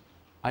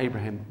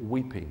Abraham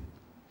weeping.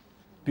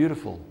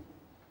 Beautiful.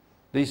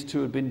 These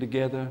two had been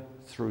together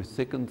through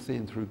thick and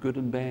thin, through good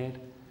and bad,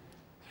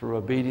 through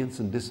obedience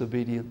and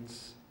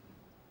disobedience.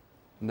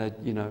 And that,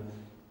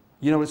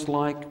 it's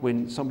like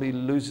when somebody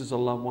loses a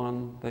loved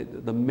one,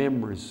 the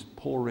memories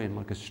pour in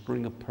like a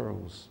string of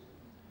pearls.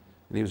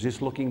 And he was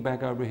just looking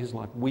back over his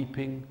life,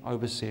 weeping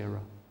over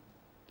Sarah.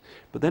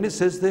 But then it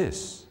says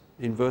this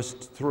in verse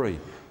 3.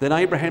 Then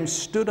Abraham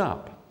stood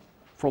up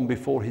from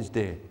before his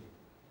dead.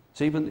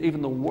 So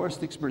even the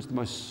worst experience, the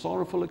most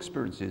sorrowful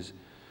experiences,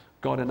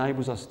 God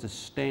enables us to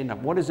stand up.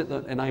 What is it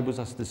that enables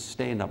us to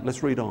stand up?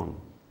 Let's read on.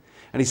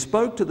 And he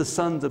spoke to the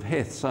sons of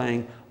Heth,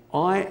 saying,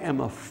 I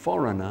am a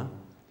foreigner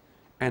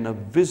and a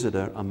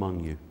visitor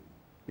among you.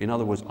 In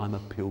other words, I'm a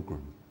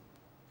pilgrim.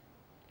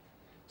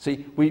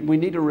 See, we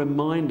need to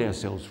remind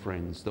ourselves,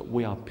 friends, that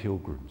we are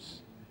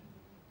pilgrims.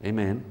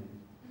 Amen.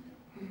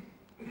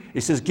 He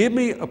says, give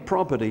me a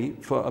property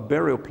for a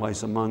burial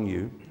place among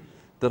you,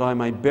 that I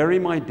may bury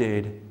my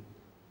dead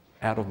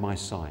out of my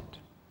sight.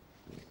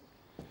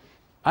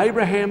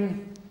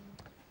 Abraham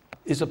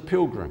is a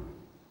pilgrim.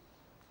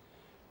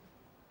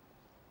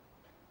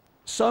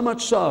 So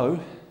much so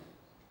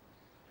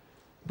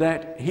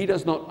that he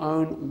does not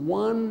own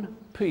one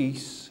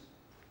piece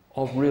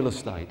of real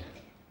estate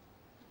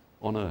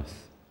on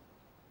earth.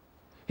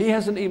 He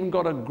hasn't even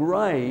got a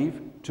grave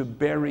to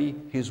bury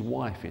his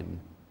wife in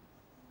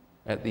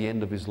at the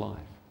end of his life.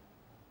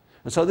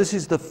 And so this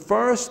is the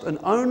first and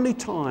only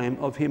time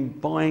of him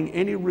buying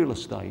any real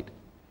estate.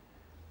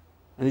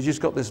 And he's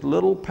just got this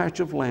little patch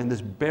of land,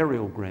 this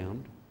burial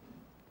ground,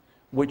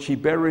 which he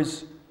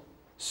buries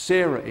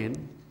Sarah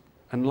in.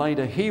 And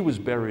later he was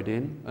buried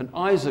in, and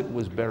Isaac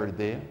was buried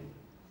there,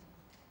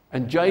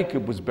 and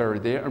Jacob was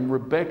buried there, and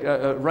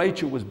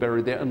Rachel was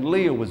buried there, and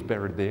Leah was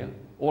buried there,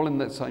 all in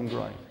that same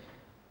grave.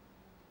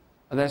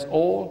 And that's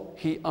all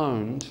he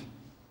owned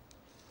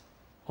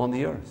on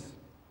the earth.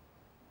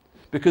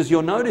 Because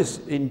you'll notice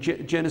in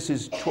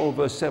Genesis 12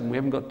 verse 7, we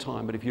haven't got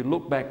time, but if you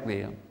look back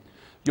there,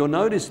 you'll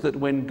notice that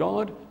when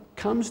God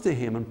comes to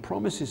him and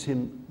promises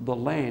him the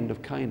land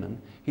of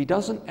Canaan, he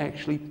doesn't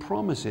actually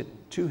promise it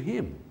to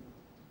him.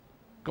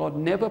 God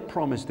never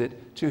promised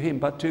it to him,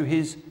 but to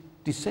his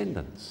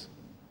descendants.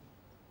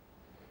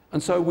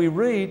 And so we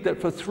read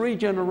that for 3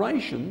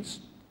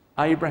 generations,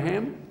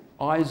 Abraham,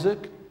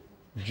 Isaac,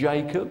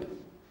 Jacob,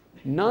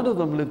 none of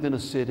them lived in a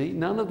city,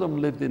 none of them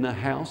lived in a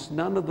house,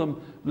 none of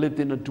them lived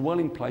in a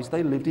dwelling place.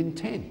 They lived in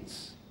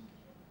tents,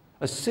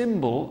 a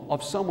symbol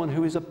of someone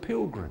who is a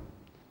pilgrim,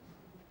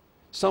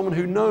 someone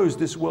who knows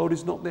this world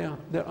is not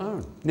their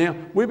own. Now,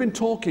 we've been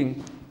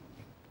talking,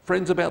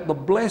 friends, about the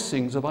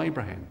blessings of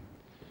Abraham.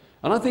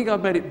 And I think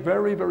I've made it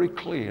very, very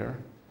clear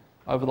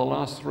over the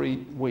last 3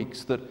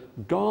 weeks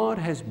that God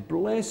has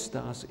blessed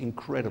us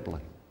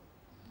incredibly.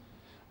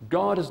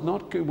 God is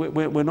not,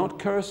 we're not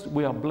cursed,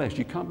 we are blessed.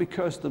 You can't be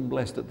cursed and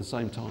blessed at the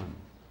same time.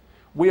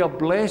 We are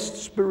blessed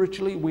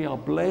spiritually, we are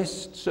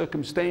blessed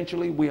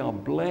circumstantially, we are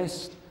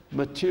blessed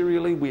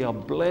materially, we are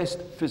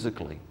blessed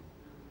physically.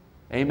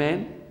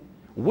 Amen?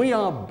 We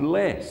are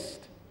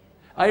blessed.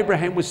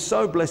 Abraham was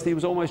so blessed he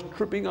was almost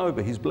tripping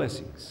over his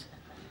blessings.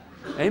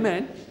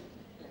 Amen?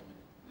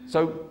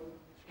 So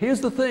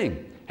here's the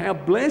thing. Our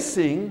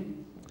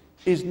blessing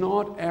is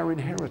not our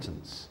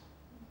inheritance.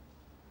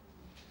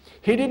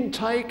 He didn't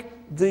take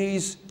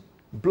these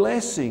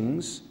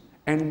blessings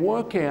and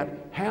work out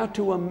how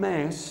to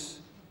amass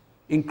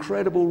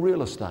incredible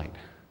real estate,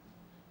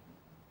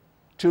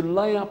 to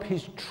lay up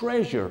his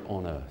treasure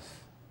on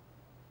earth.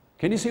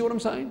 Can you see what I'm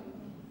saying?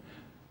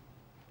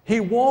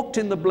 He walked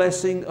in the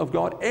blessing of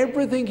God.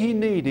 Everything he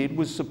needed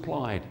was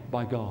supplied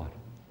by God.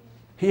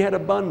 He had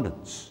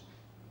abundance.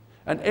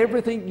 And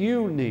everything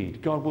you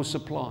need, God will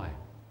supply.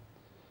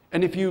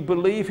 And if you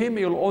believe him,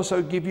 he'll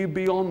also give you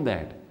beyond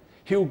that.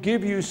 He'll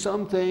give you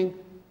something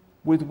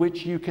with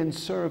which you can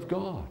serve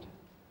God.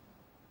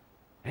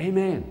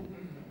 Amen.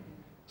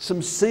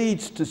 Some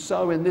seeds to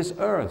sow in this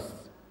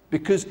earth,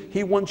 because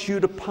he wants you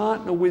to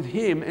partner with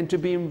him and to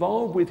be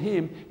involved with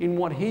him in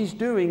what he's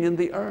doing in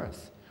the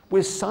earth.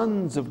 We're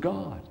sons of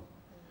God.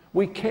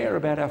 We care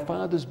about our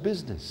Father's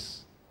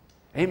business.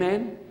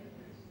 Amen.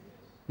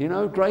 You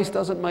know, grace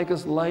doesn't make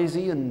us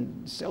lazy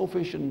and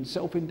selfish and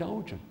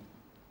self-indulgent.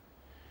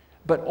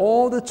 But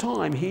all the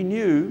time he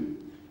knew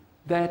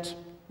that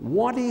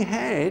what he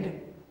had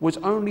was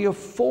only a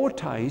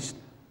foretaste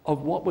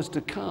of what was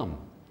to come.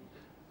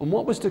 And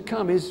what was to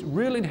come, his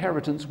real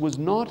inheritance was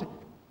not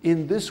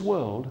in this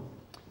world,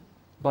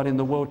 but in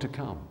the world to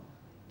come.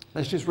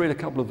 Let's just read a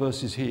couple of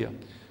verses here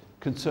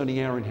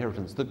concerning our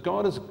inheritance. That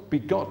God has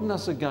begotten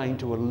us again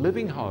to a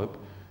living hope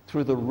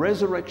through the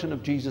resurrection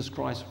of Jesus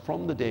Christ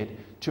from the dead,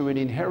 to an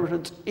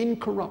inheritance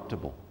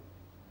incorruptible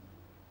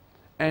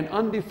and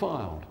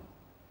undefiled,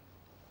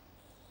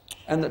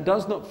 and that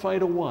does not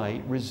fade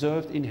away,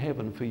 reserved in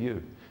heaven for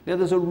you. Now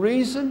there's a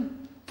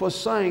reason for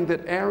saying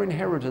that our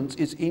inheritance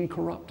is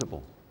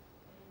incorruptible.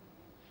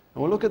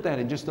 And we'll look at that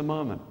in just a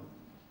moment.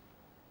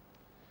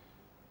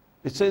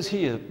 It says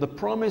here, the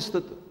promise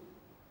that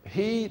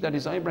he, that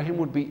is Abraham,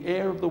 would be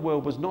heir of the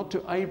world was not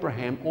to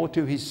Abraham or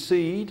to his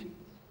seed,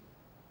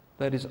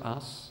 that is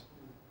us.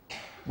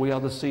 We are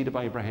the seed of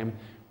Abraham.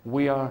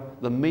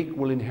 The meek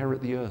will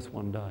inherit the earth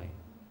one day.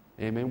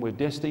 Amen. We're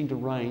destined to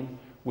reign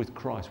with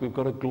Christ. We've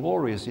got a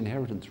glorious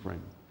inheritance,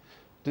 friend.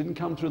 Didn't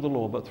come through the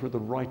law, but through the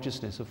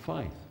righteousness of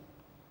faith.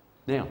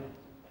 Now,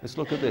 let's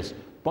look at this.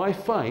 By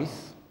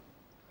faith,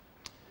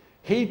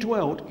 he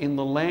dwelt in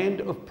the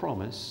land of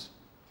promise,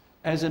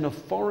 as in a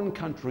foreign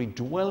country,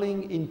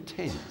 dwelling in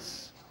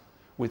tents,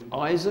 with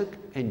Isaac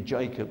and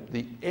Jacob,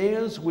 the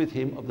heirs with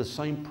him of the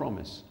same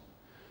promise.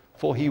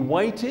 For he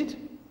waited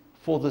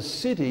for the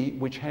city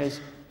which has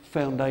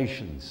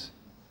foundations,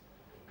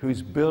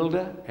 whose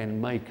builder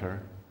and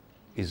maker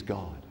is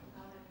God.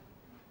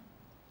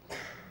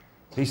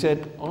 He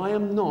said, I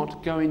am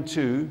not going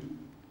to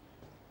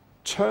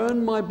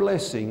turn my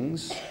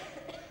blessings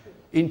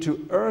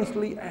into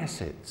earthly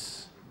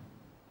assets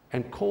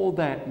and call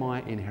that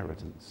my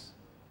inheritance.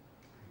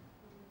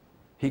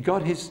 He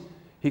got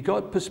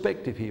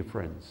perspective here,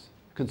 friends,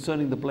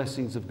 concerning the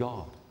blessings of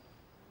God.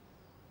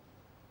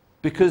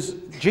 Because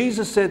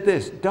Jesus said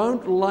this,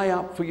 don't lay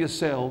up for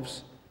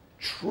yourselves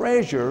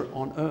treasure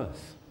on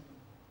earth,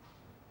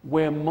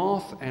 where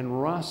moth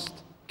and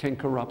rust can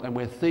corrupt and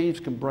where thieves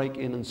can break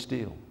in and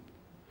steal.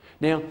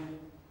 Now,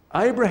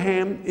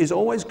 Abraham is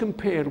always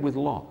compared with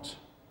Lot,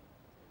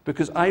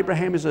 because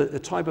Abraham is a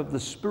type of the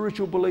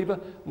spiritual believer.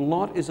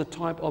 Lot is a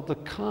type of the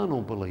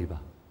carnal believer.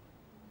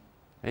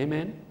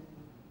 Amen.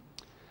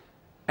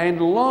 And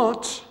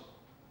Lot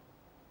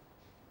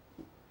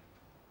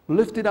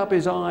lifted up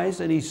his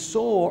eyes and he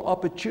saw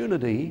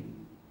opportunity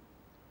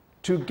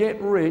to get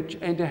rich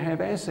and to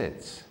have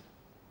assets.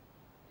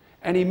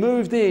 And he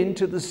moved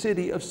into the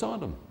city of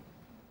Sodom.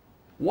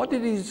 What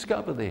did he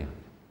discover there?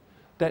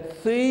 That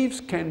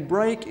thieves can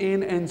break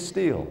in and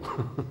steal.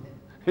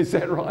 Is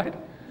that right?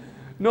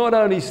 not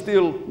only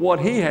steal what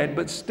he had,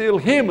 but steal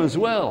him as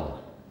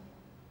well.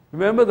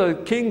 Remember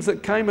the kings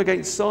that came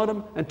against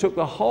Sodom and took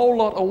the whole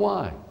lot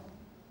away.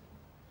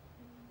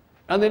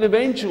 And then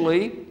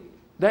eventually,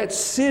 that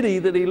city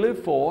that he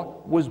lived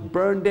for was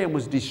burned down,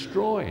 was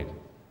destroyed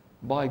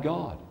by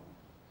God.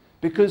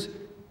 Because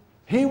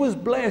he was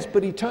blessed,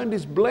 but he turned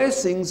his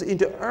blessings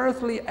into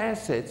earthly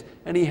assets,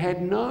 and he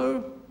had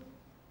no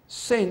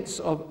sense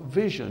of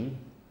vision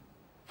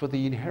for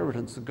the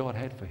inheritance that God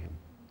had for him.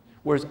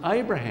 Whereas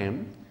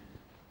Abraham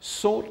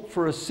sought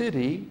for a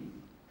city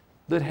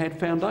that had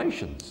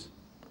foundations,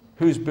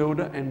 whose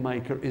builder and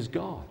maker is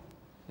God.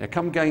 Now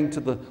come again to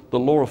the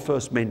law of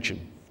first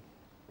mention.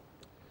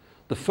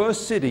 The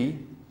first city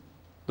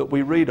that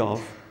we read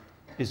of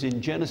is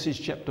in Genesis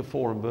chapter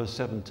 4 and verse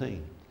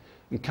 17.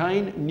 And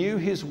Cain knew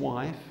his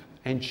wife,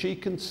 and she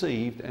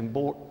conceived and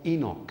bore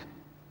Enoch.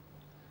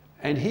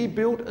 And he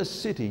built a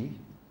city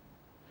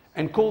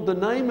and called the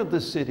name of the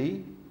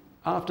city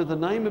after the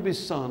name of his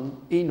son,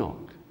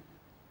 Enoch.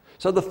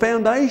 So the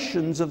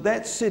foundations of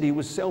that city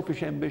was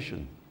selfish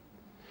ambition.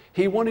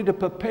 He wanted to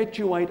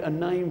perpetuate a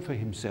name for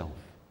himself.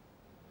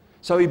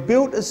 So he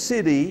built a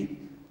city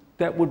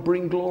that would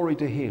bring glory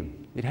to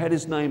him. It had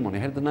his name on it.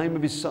 It had the name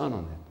of his son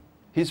on it.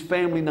 His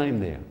family name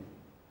there.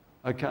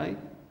 Okay?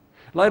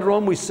 Later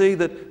on we see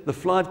that the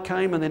flood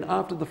came, and then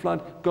after the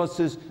flood, God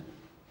says,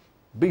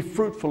 be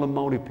fruitful and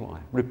multiply,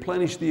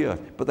 replenish the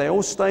earth. But they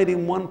all stayed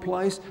in one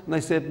place, and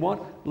they said,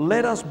 what?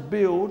 Let us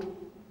build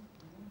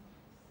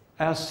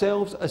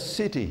ourselves a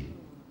city.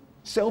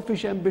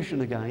 Selfish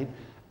ambition again.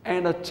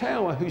 And a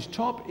tower whose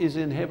top is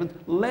in heaven.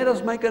 Let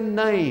us make a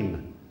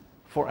name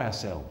for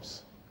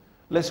ourselves,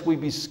 lest we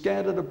be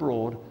scattered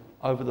abroad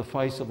over the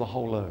face of the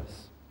whole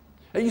earth.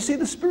 And you see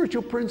the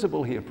spiritual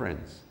principle here,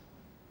 friends.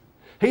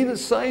 He that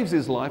saves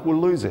his life will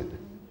lose it.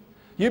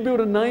 You build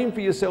a name for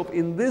yourself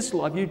in this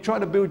life, you try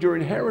to build your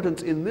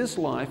inheritance in this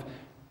life,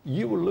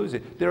 you will lose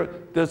it.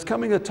 There's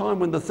coming a time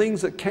when the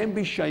things that can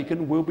be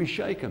shaken will be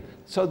shaken,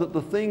 so that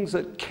the things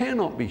that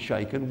cannot be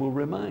shaken will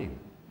remain.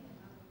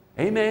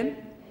 Amen?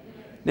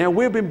 Now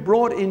we've been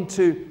brought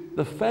into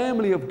the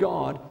family of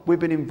God, we've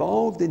been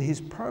involved in his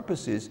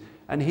purposes,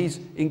 and he's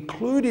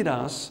included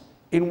us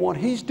in what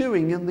he's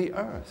doing in the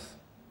earth.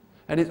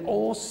 And it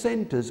all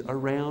centers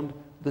around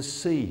the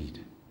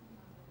seed.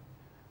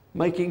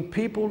 Making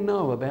people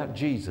know about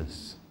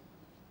Jesus.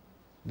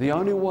 The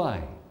only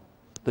way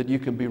that you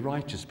can be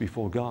righteous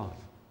before God.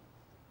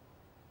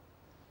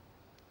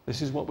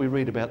 This is what we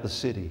read about the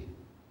city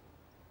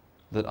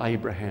that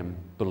Abraham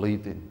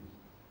believed in.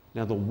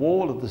 Now the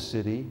wall of the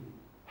city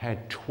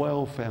had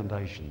 12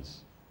 foundations.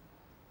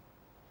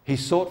 He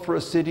sought for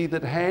a city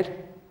that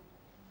had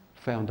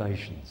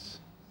foundations.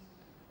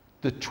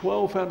 The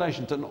 12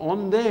 foundations, and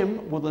on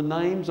them were the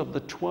names of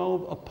the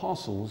 12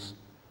 apostles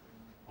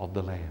of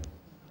the Lamb.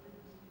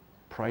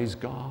 Praise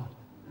God.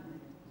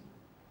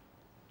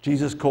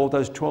 Jesus called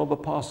those 12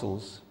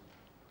 apostles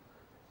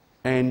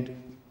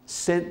and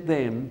sent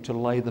them to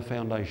lay the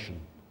foundation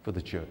for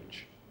the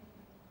church.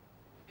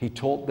 He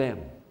taught them.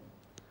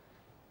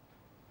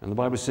 And the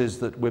Bible says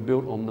that we're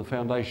built on the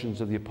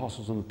foundations of the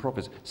apostles and the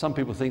prophets. Some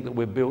people think that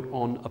we're built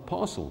on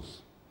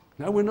apostles.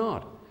 No, we're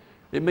not.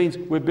 It means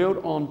we're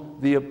built on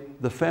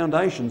the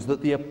foundations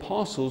that the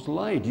apostles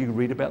laid. You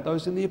read about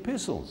those in the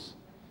epistles.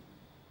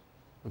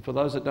 And for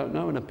those that don't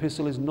know, an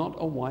epistle is not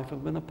a wife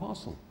of an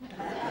apostle.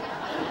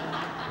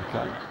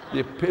 Okay? The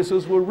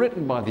epistles were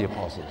written by the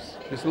apostles.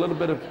 Just a little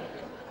bit of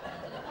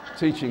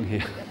teaching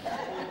here.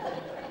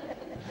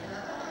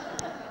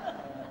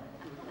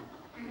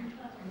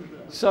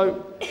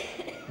 So,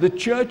 the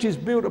church is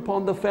built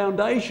upon the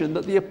foundation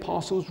that the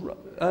apostles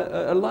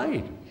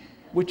laid,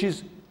 which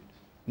is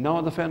no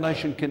other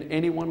foundation can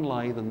anyone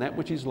lay than that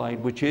which is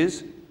laid, which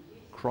is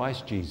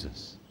Christ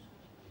Jesus.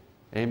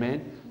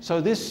 Amen. So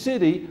this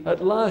city,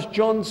 at last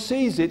John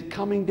sees it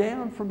coming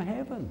down from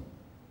heaven.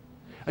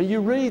 And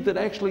you read that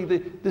actually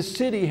the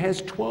city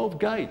has 12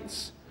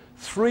 gates.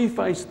 3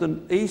 face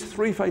the east,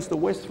 3 face the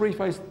west, 3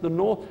 face the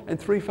north, and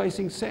 3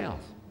 facing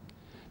south.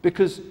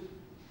 Because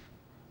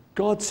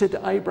God said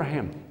to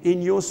Abraham,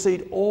 in your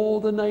seed all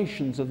the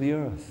nations of the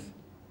earth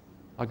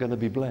are going to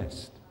be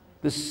blessed.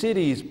 The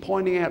city is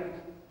pointing out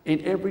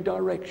in every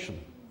direction.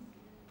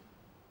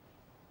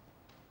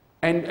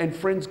 And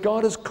friends,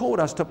 God has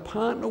called us to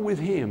partner with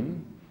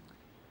him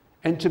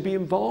and to be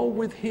involved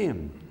with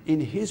him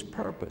in his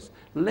purpose.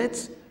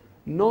 Let's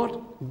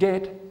not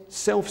get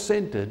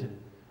self-centered.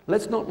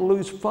 Let's not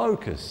lose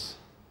focus.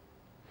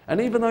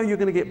 And even though you're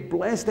going to get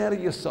blessed out of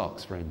your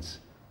socks, friends,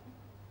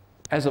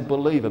 as a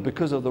believer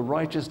because of the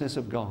righteousness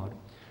of God,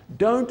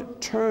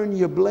 don't turn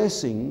your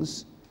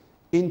blessings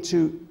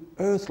into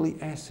earthly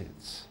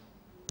assets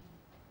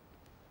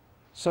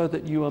so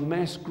that you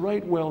amass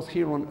great wealth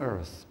here on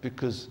earth,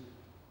 because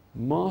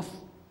moth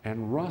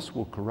and rust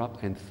will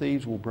corrupt and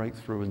thieves will break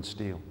through and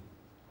steal.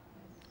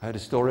 I heard a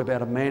story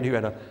about a man who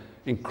had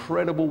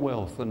incredible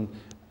wealth and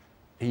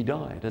he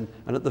died. And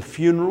at the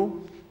funeral,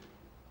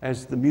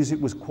 as the music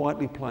was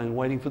quietly playing,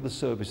 waiting for the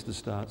service to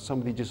start,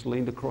 somebody just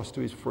leaned across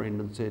to his friend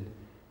and said,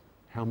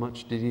 How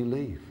much did he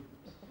leave?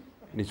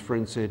 And his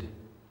friend said,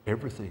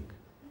 everything.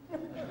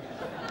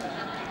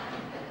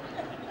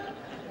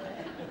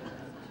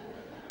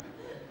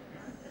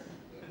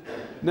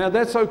 Now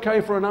that's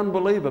okay for an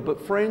unbeliever, but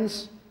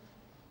friends,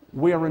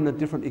 we are in a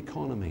different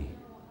economy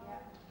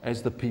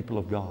as the people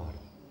of God.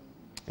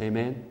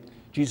 Amen?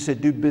 Jesus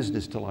said, do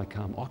business till I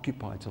come,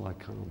 occupy till I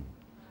come.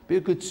 Be a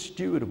good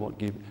steward of what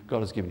God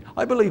has given you.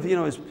 I believe,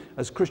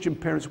 as Christian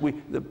parents,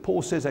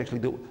 Paul says actually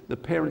that the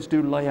parents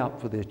do lay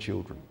up for their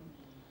children.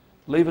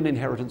 Leave an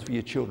inheritance for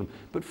your children.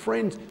 But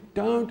friends,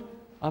 don't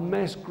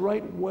amass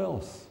great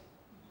wealth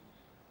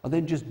and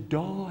then just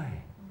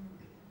die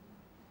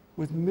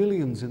with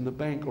millions in the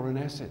bank or in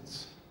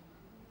assets.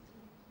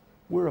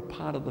 We're a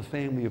part of the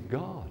family of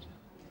God.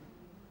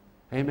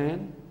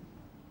 Amen?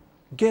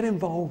 Get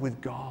involved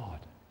with God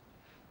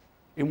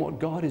in what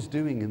God is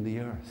doing in the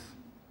earth,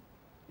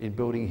 in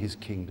building His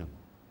kingdom.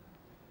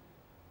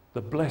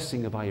 The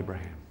blessing of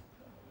Abraham.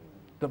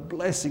 The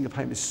blessing of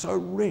Abraham is so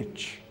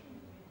rich,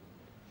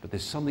 but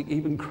there's something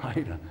even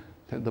greater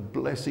than the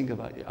blessing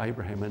of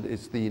Abraham, and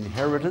it's the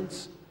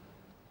inheritance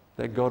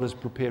that God has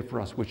prepared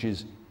for us, which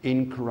is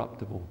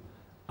incorruptible,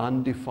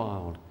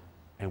 undefiled,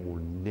 and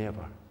will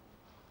never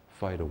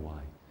fade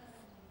away.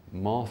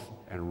 Moth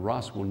and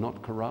rust will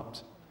not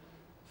corrupt.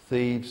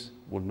 Thieves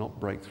will not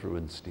break through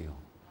and steal.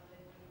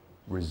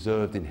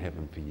 Reserved in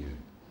heaven for you.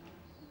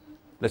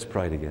 Let's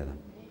pray together.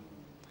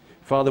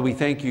 Father, we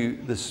thank you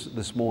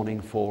this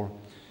morning for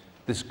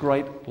this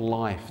great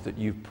life that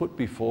you've put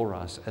before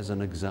us as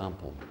an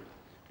example.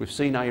 We've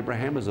seen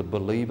Abraham as a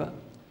believer,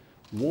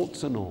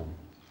 warts and all.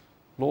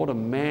 Lord, a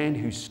man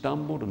who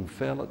stumbled and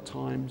fell at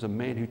times, a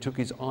man who took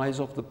his eyes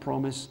off the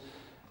promise,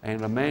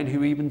 and a man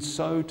who even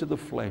sowed to the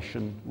flesh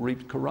and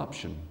reaped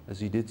corruption as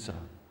he did so.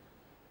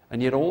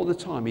 And yet all the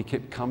time he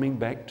kept coming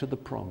back to the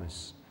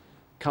promise,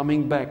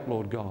 coming back,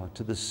 Lord God,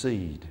 to the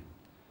seed,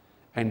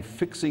 and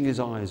fixing his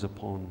eyes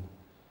upon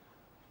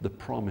the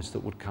promise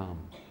that would come.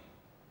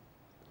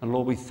 And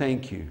Lord, we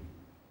thank you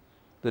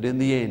that in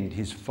the end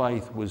his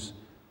faith was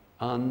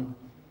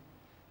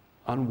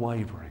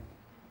unwavering.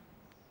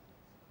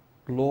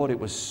 Lord, it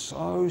was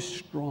so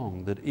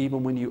strong that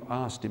even when you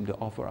asked him to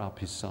offer up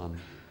his son,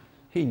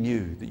 he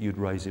knew that you'd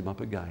raise him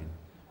up again,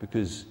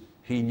 because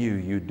he knew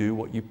you'd do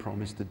what you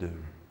promised to do.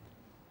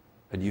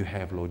 And you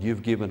have, Lord.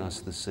 You've given us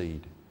the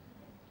seed,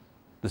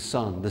 the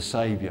Son, the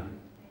Saviour.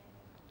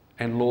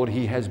 And Lord,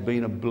 he has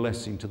been a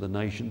blessing to the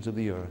nations of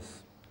the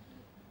earth.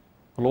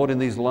 Lord, in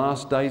these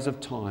last days of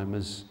time,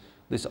 as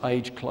this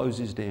age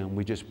closes down,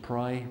 we just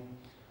pray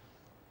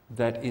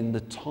that in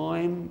the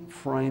time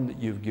frame that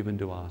you've given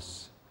to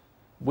us,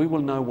 we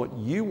will know what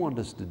you want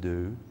us to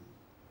do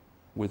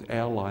with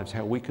our lives,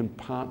 how we can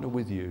partner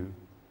with you,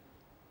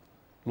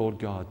 Lord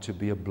God, to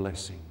be a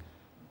blessing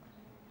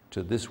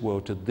to this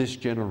world, to this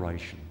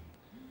generation,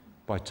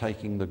 by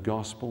taking the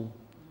gospel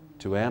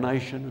to our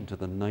nation and to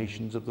the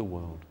nations of the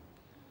world.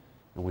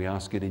 And we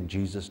ask it in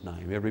Jesus'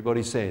 name.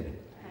 Everybody said,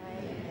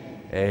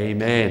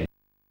 Amen. Amen.